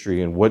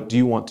industry and what do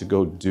you want to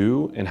go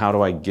do, and how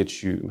do I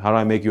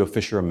make you a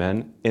fisher of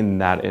men in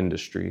that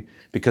industry?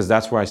 Because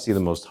that's where I see the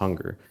most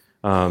hunger.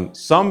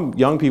 Some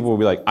young people will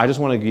be like, I just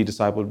want to be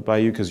discipled by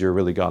you because you're a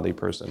really godly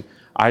person.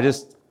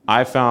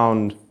 I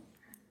found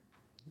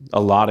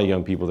a lot of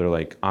young people that are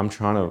like,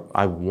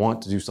 I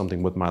want to do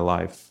something with my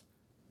life.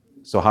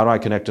 So how do I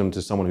connect them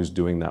to someone who's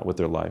doing that with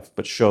their life,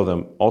 but show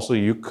them also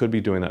you could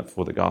be doing that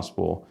for the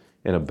gospel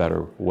in a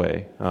better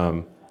way.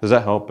 Does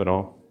that help at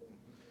all?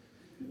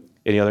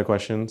 Any other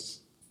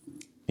questions?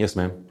 Yes,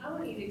 ma'am. I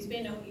want you to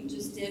expand on what you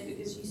just did,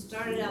 because you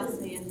started out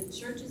saying the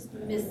church is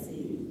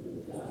missing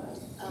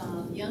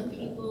young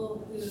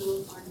people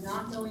who are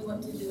not knowing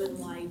what to do in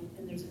life,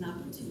 and there's an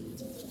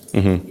opportunity.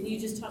 Mm-hmm. And you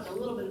just talked a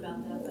little bit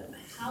about that, but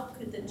how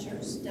could the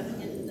church step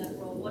into that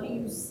role? What do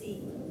you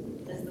see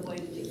as the way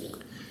to do it?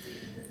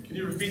 Can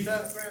you repeat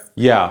that, Grant?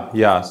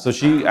 Yeah. So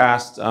she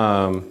asked,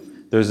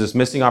 there's this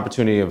missing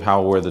opportunity of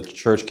where the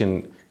church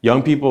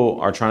young people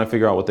are trying to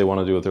figure out what they want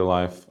to do with their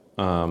life,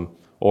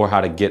 or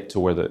how to get to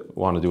where they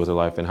want to do with their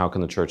life, and how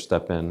can the church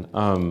step in?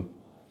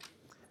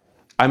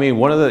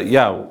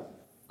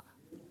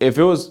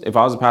 If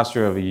I was a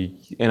pastor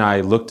and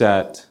I looked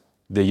at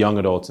the young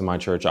adults in my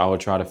church, I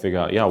would try to figure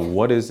out,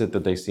 what is it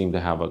that they seem to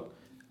have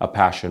a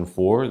passion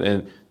for?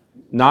 And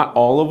not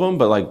all of them,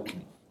 but like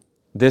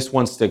this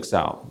one sticks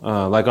out.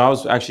 Like I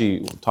was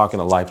actually talking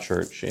to Life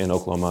Church in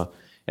Oklahoma,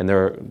 and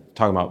they're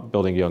talking about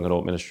building a young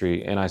adult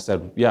ministry. And I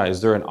said,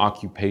 is there an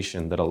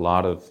occupation that a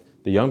lot of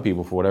the young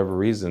people, for whatever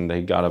reason,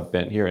 they got a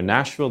bent here? In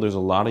Nashville, there's a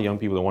lot of young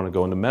people that want to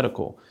go into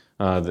medical.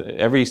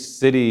 Every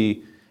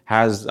city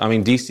has,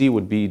 DC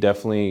would be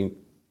definitely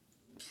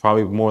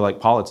probably more like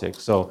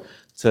politics. So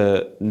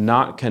to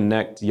not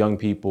connect young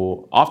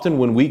people, often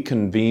when we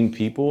convene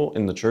people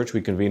in the church,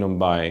 we convene them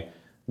by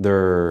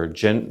their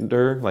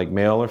gender, like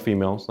male or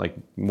females, like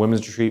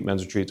women's retreat,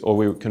 men's retreats, or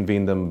we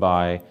convene them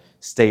by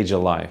stage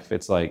of life.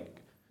 It's like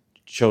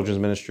children's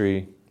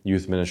ministry,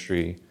 youth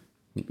ministry,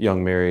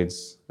 young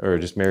marrieds or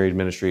just married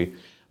ministry,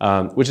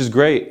 which is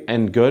great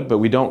and good, but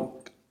we don't,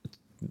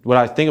 what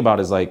I think about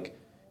is like,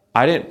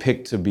 I didn't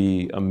pick to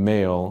be a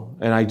male,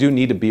 and I do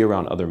need to be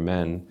around other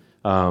men,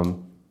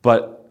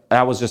 but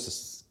that was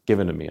just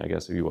given to me, I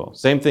guess, if you will.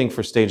 Same thing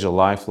for stage of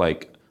life.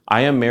 Like,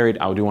 I am married,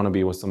 I do want to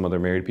be with some other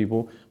married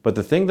people, but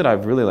the thing that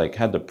I've really like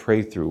had to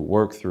pray through,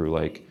 work through,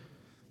 like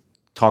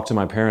talk to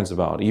my parents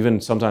about,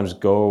 even sometimes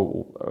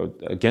go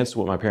against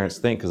what my parents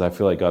think because I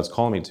feel like God's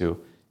calling me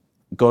to,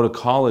 go to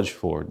college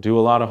for, do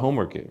a lot of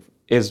homework,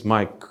 is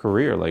my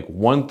career. Like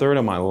 1/3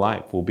 of my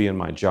life will be in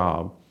my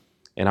job.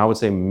 And I would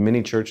say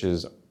many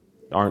churches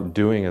aren't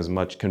doing as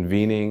much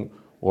convening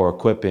or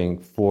equipping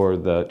for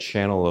the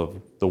channel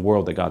of the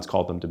world that God's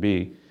called them to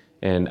be.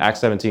 And Acts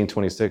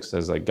 17:26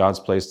 says like God's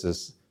placed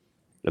us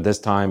at this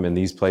time in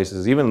these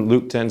places. Even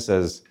Luke 10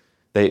 says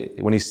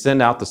when he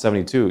sent out the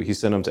 72, he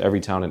sent them to every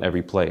town and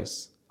every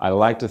place. I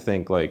like to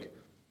think like,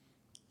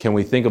 can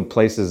we think of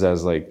places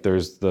as like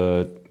there's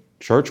the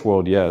church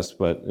world, yes,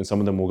 and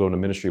some of them will go into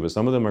ministry, but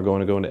some of them are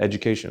going to go into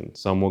education.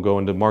 Some will go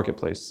into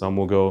marketplace. Some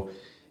will go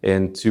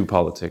into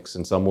politics,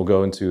 and some will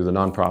go into the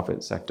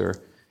nonprofit sector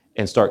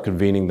and start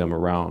convening them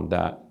around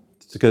that.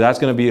 Because that's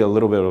going to be a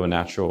little bit of a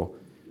natural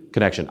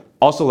connection.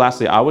 Also,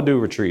 lastly, I would do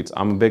retreats.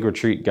 I'm a big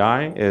retreat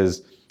guy.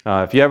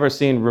 If you ever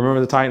seen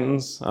Remember the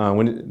Titans,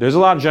 when there's a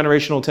lot of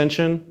generational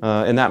tension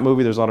in that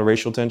movie, there's a lot of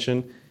racial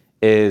tension.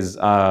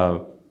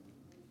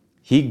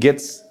 He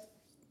gets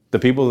the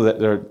people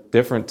that are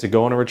different to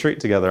go on a retreat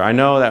together. I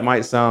know that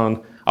might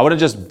sound, I wouldn't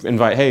just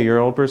invite, hey, you're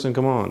an old person,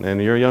 come on,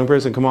 and you're a young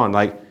person, come on.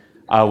 Like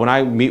when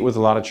I meet with a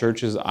lot of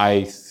churches,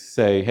 I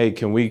say, hey,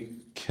 can we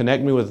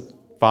connect me with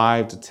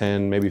 5 to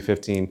 10, maybe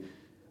 15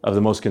 of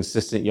the most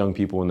consistent young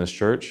people in this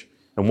church?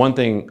 And one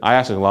thing, I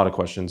ask a lot of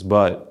questions,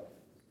 but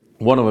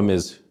one of them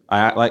is,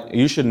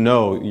 you should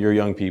know your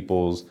young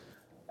people's,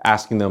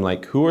 asking them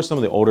like, who are some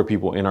of the older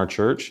people in our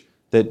church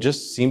that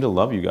just seem to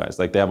love you guys?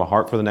 Like they have a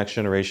heart for the next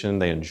generation.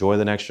 They enjoy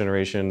the next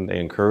generation. They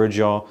encourage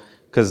y'all.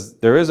 Because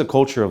there is a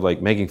culture of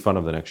like making fun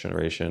of the next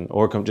generation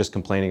or just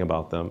complaining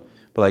about them.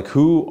 But like,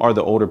 who are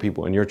the older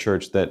people in your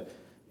church that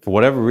for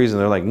whatever reason,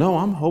 they're like, no,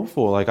 I'm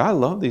hopeful. Like, I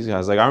love these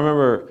guys. Like, I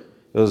remember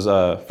it was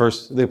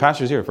the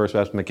pastor's here, First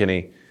Pastor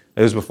McKinney.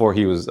 It was before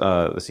he was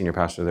the senior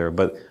pastor there.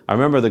 But I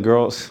remember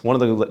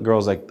one of the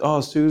girls like,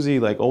 oh, Susie,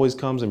 like always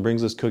comes and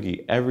brings us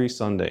cookie every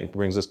Sunday,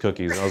 brings us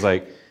cookies. And I was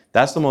like,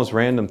 that's the most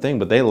random thing.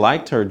 But they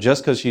liked her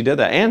just because she did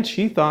that. And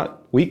she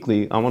thought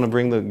weekly, I want to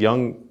bring the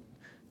young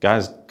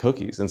guys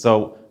cookies. And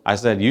so I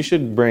said, you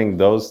should bring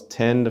those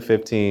 10 to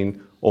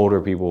 15 older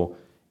people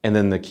and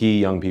then the key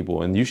young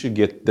people, and you should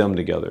get them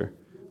together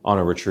on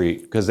a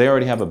retreat because they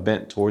already have a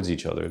bent towards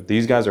each other.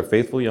 These guys are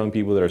faithful young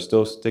people that are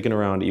still sticking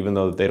around even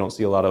though they don't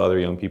see a lot of other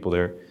young people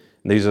there.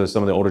 And these are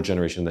some of the older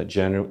generation that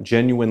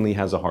genuinely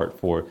has a heart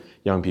for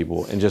young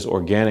people and just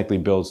organically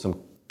build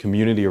some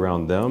community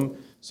around them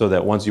so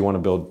that once you want to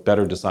build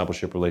better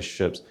discipleship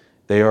relationships,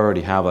 they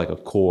already have like a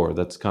core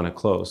that's kind of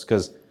close.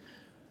 Because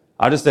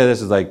I'll just say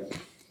this is like,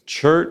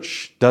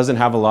 church doesn't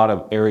have a lot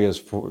of areas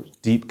for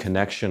deep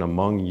connection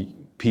among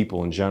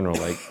people in general.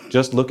 Like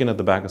just looking at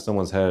the back of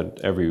someone's head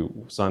every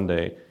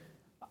Sunday,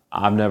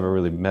 I've never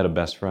really met a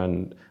best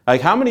friend.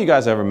 Like how many of you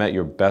guys ever met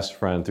your best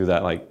friend through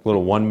that like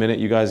little 1 minute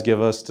you guys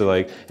give us to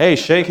like, hey,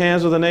 shake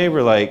hands with a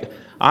neighbor? Like,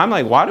 I'm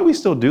like, why do we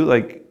still do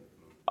like,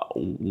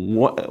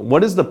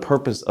 what is the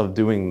purpose of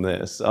doing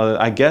this?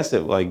 I guess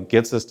it like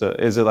gets us to,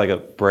 is it like a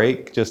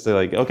break just to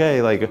like,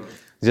 okay, like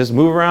just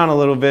move around a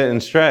little bit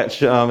and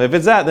stretch. If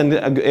it's that,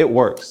 then it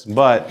works.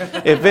 But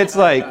if it's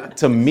like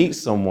to meet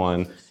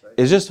someone,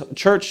 it's just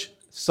church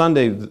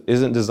Sunday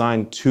isn't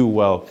designed too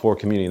well for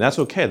community. That's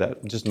okay.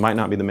 That just might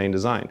not be the main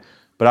design.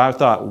 But I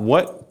thought,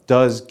 what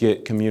does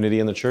get community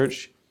in the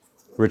church?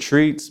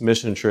 Retreats,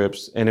 mission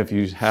trips, and if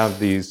you have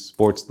these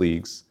sports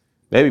leagues,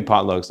 maybe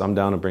potlucks, I'm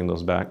down to bring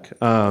those back.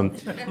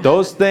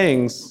 Those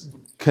things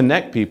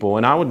connect people.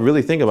 And I would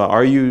really think about,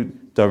 are you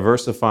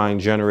diversifying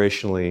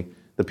generationally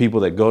the people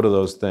that go to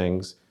those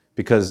things?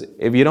 Because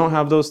if you don't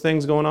have those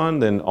things going on,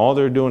 then all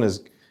they're doing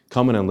is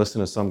coming and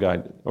listening to some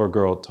guy or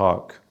girl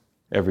talk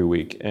every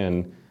week.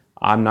 And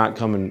I'm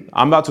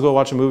about to go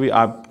watch a movie.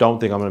 I don't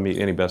think I'm going to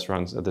meet any best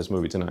friends at this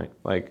movie tonight.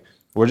 Like,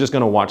 we're just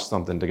going to watch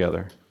something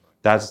together.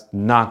 That's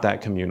not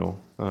that communal.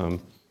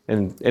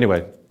 And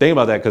anyway, think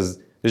about that because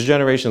this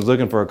generation is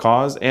looking for a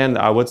cause, and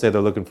I would say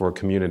they're looking for a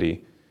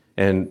community.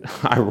 And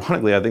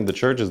ironically, I think the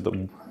church is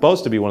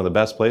supposed to be one of the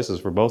best places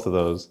for both of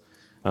those.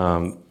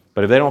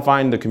 But if they don't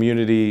find the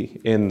community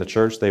in the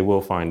church, they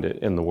will find it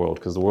in the world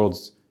because the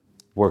world's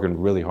working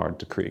really hard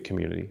to create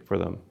community for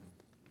them.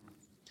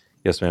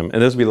 Yes, ma'am.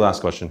 And this will be the last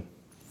question.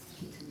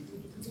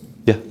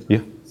 Yeah.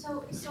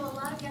 So a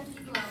lot of young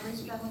people are really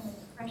struggling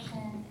with depression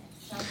and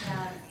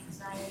self-doubt,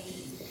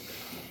 anxiety,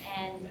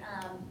 and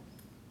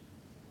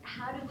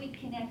how do we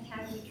connect?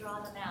 How do we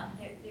draw them out?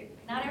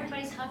 Not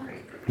everybody's hungry.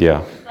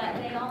 Yeah.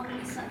 But they all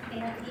need something.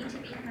 They need to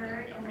be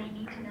heard, and they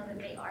need to know that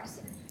they are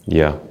sick.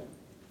 Yeah.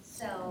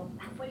 So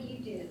what do you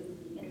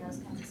do in those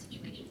kinds of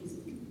situations?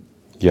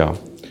 Yeah.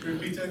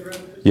 Repeat that,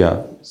 Grant.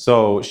 Yeah.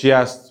 So she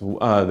asked,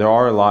 there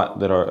are a lot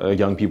that are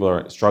young people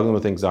are struggling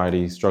with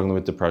anxiety, struggling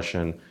with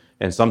depression,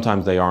 and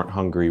sometimes they aren't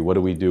hungry. What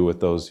do we do with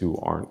those who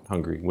aren't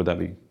hungry? Would that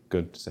be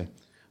good to say?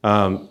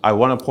 I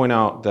want to point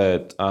out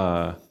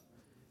that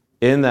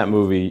in that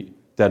movie,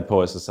 Dead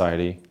Poet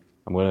Society,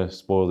 I'm going to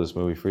spoil this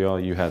movie for y'all.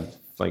 You had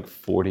like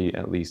 40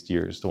 at least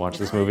years to watch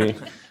this movie.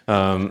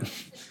 And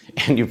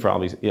you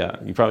probably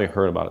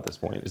heard about it at this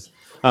point.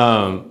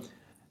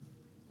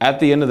 At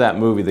the end of that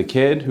movie, the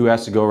kid who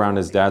has to go around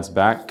his dad's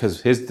back,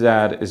 because his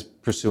dad is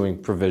pursuing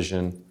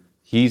provision,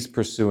 he's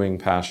pursuing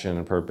passion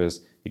and purpose.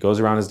 He goes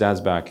around his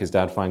dad's back, his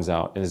dad finds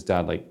out, and his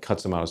dad like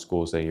cuts him out of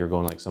school, saying, you're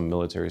going like some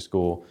military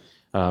school.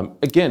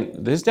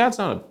 Again, his dad's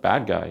not a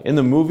bad guy. In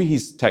the movie,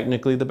 he's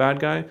technically the bad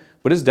guy,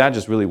 but his dad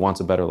just really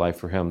wants a better life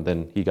for him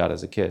than he got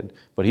as a kid.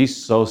 But he's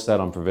so set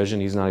on provision,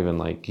 he's not even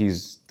like,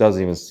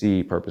 doesn't even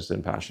see purpose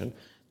and passion.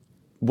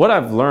 What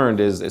I've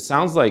learned is it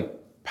sounds like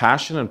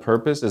passion and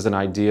purpose is an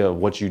idea of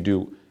what you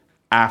do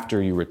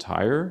after you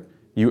retire.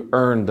 You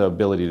earn the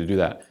ability to do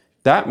that.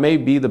 That may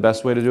be the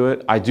best way to do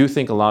it. I do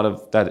think a lot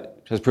of that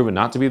has proven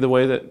not to be the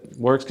way that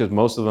works, because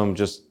most of them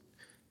just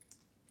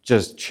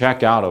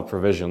check out of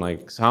provision.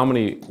 Like, how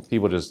many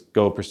people just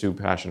go pursue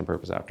passion and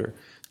purpose after?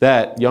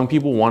 That young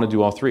people want to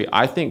do all three.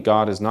 I think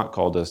God has not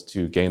called us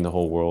to gain the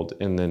whole world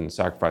and then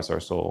sacrifice our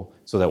soul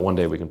so that one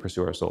day we can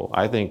pursue our soul.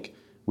 I think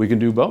we can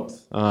do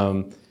both.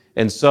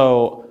 And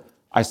so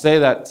I say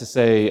that to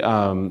say,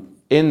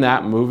 in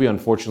that movie,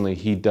 unfortunately,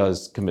 he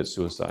does commit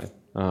suicide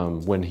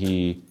when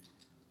he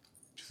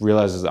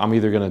realizes I'm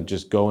either going to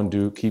just go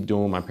and keep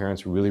doing what my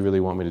parents really, really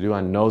want me to do. I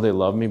know they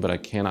love me, but I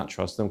cannot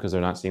trust them because they're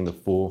not seeing the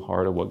full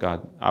heart of what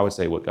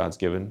God's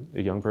given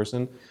a young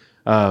person.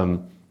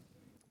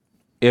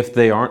 If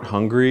they aren't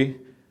hungry,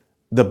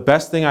 the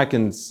best thing I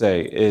can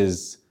say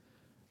is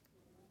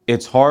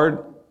it's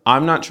hard.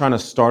 I'm not trying to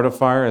start a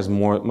fire as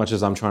much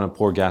as I'm trying to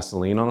pour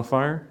gasoline on a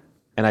fire.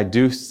 And I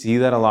do see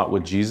that a lot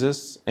with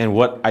Jesus. And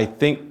what I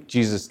think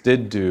Jesus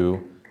did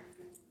do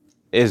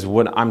is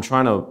what I'm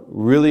trying to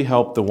really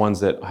help the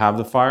ones that have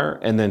the fire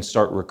and then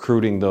start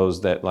recruiting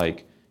those that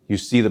like you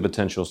see the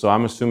potential. So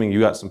I'm assuming you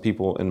got some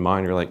people in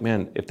mind. You're like,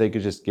 man, if they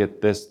could just get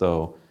this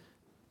though,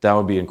 that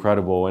would be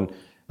incredible. And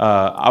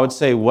I would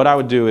say what I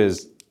would do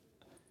is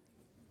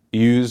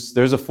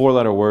there's a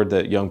 4-letter word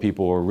that young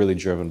people are really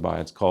driven by.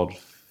 It's called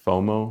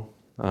FOMO.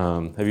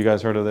 Have you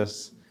guys heard of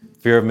this?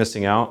 Fear of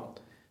missing out.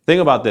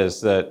 Think about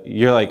this, that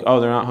you're like, oh,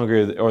 they're not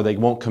hungry or they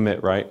won't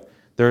commit, right?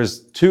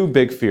 There's 2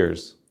 big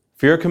fears.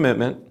 Fear of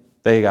commitment,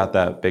 they got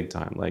that big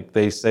time. Like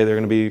they say they're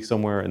going to be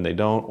somewhere and they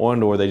don't,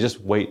 or they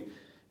just wait.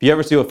 If you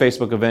ever see a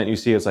Facebook event, you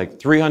see it's like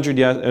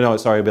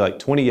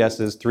 20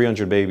 yeses,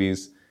 300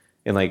 babies,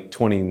 and like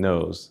 20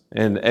 no's.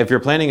 And if you're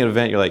planning an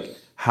event, you're like,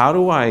 how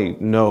do I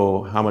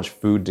know how much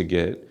food to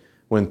get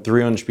when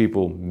 300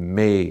 people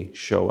may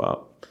show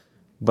up,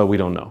 but we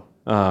don't know?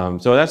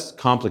 So that's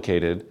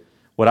complicated.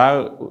 What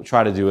I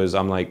try to do is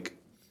I'm going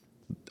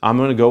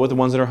to go with the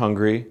ones that are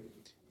hungry,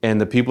 and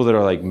the people that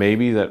are like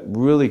maybe that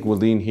really will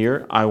lean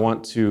here. I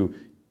want to,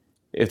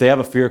 if they have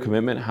a fear of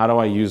commitment, how do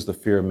I use the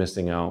fear of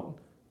missing out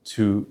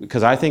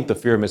because I think the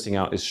fear of missing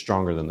out is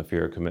stronger than the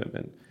fear of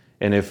commitment.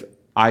 And if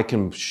I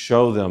can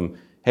show them,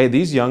 hey,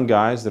 these young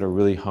guys that are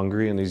really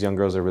hungry and these young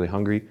girls that are really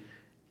hungry,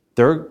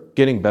 they're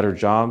getting better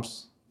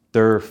jobs,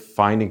 they're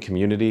finding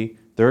community,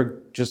 they're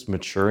just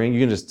maturing.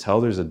 You can just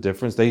tell there's a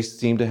difference. They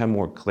seem to have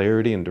more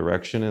clarity and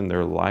direction in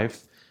their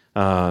life.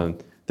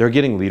 They're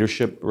getting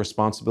leadership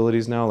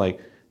responsibilities now. Like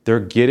they're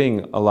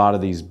getting a lot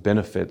of these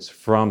benefits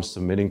from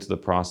submitting to the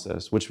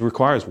process, which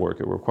requires work.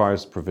 It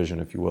requires provision,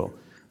 if you will.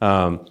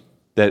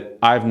 That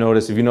I've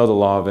noticed, if you know the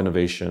law of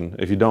innovation,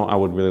 if you don't, I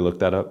would really look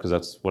that up because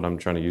that's what I'm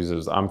trying to use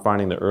is I'm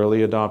finding the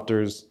early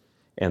adopters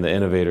and the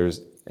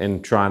innovators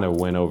and trying to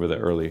win over the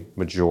early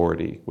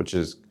majority,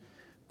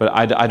 but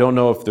I don't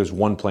know if there's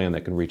one plan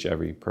that can reach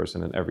every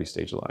person in every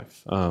stage of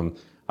life.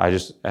 I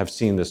just have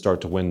seen this start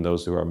to win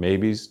those who are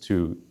maybes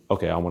to,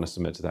 okay, I want to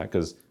submit to that.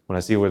 Because when I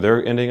see where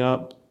they're ending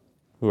up,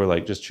 who are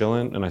like just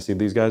chilling, and I see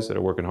these guys that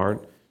are working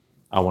hard,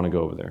 I want to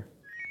go over there.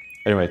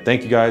 Anyway,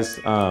 thank you guys.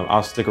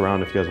 I'll stick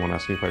around if you guys want to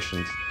ask me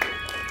questions.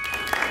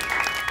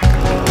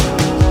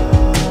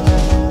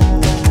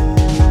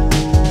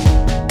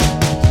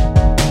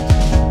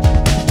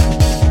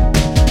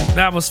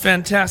 That was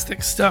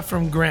fantastic stuff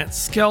from Grant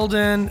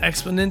Skeldon,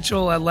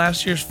 Exponential at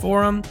last year's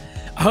forum.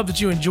 I hope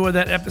that you enjoyed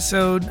that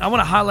episode. I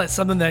want to highlight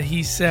something that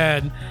he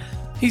said.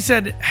 He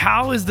said,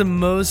 how is the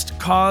most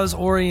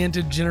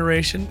cause-oriented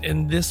generation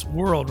in this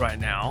world right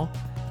now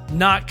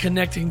not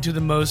connecting to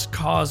the most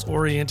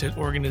cause-oriented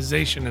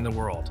organization in the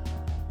world?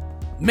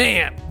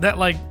 Man, that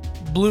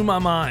blew my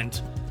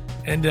mind.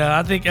 And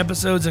I think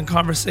episodes and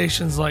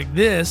conversations like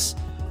this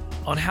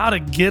on how to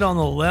get on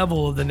the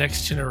level of the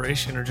next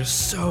generation are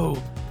just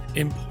so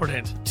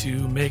important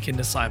to making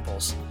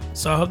disciples.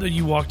 So I hope that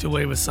you walked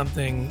away with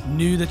something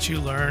new that you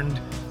learned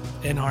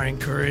and are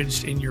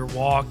encouraged in your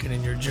walk and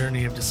in your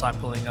journey of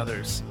discipling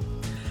others.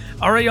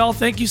 All right, y'all,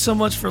 thank you so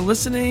much for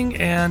listening,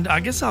 and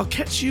I guess I'll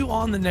catch you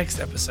on the next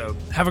episode.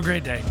 Have a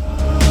great day.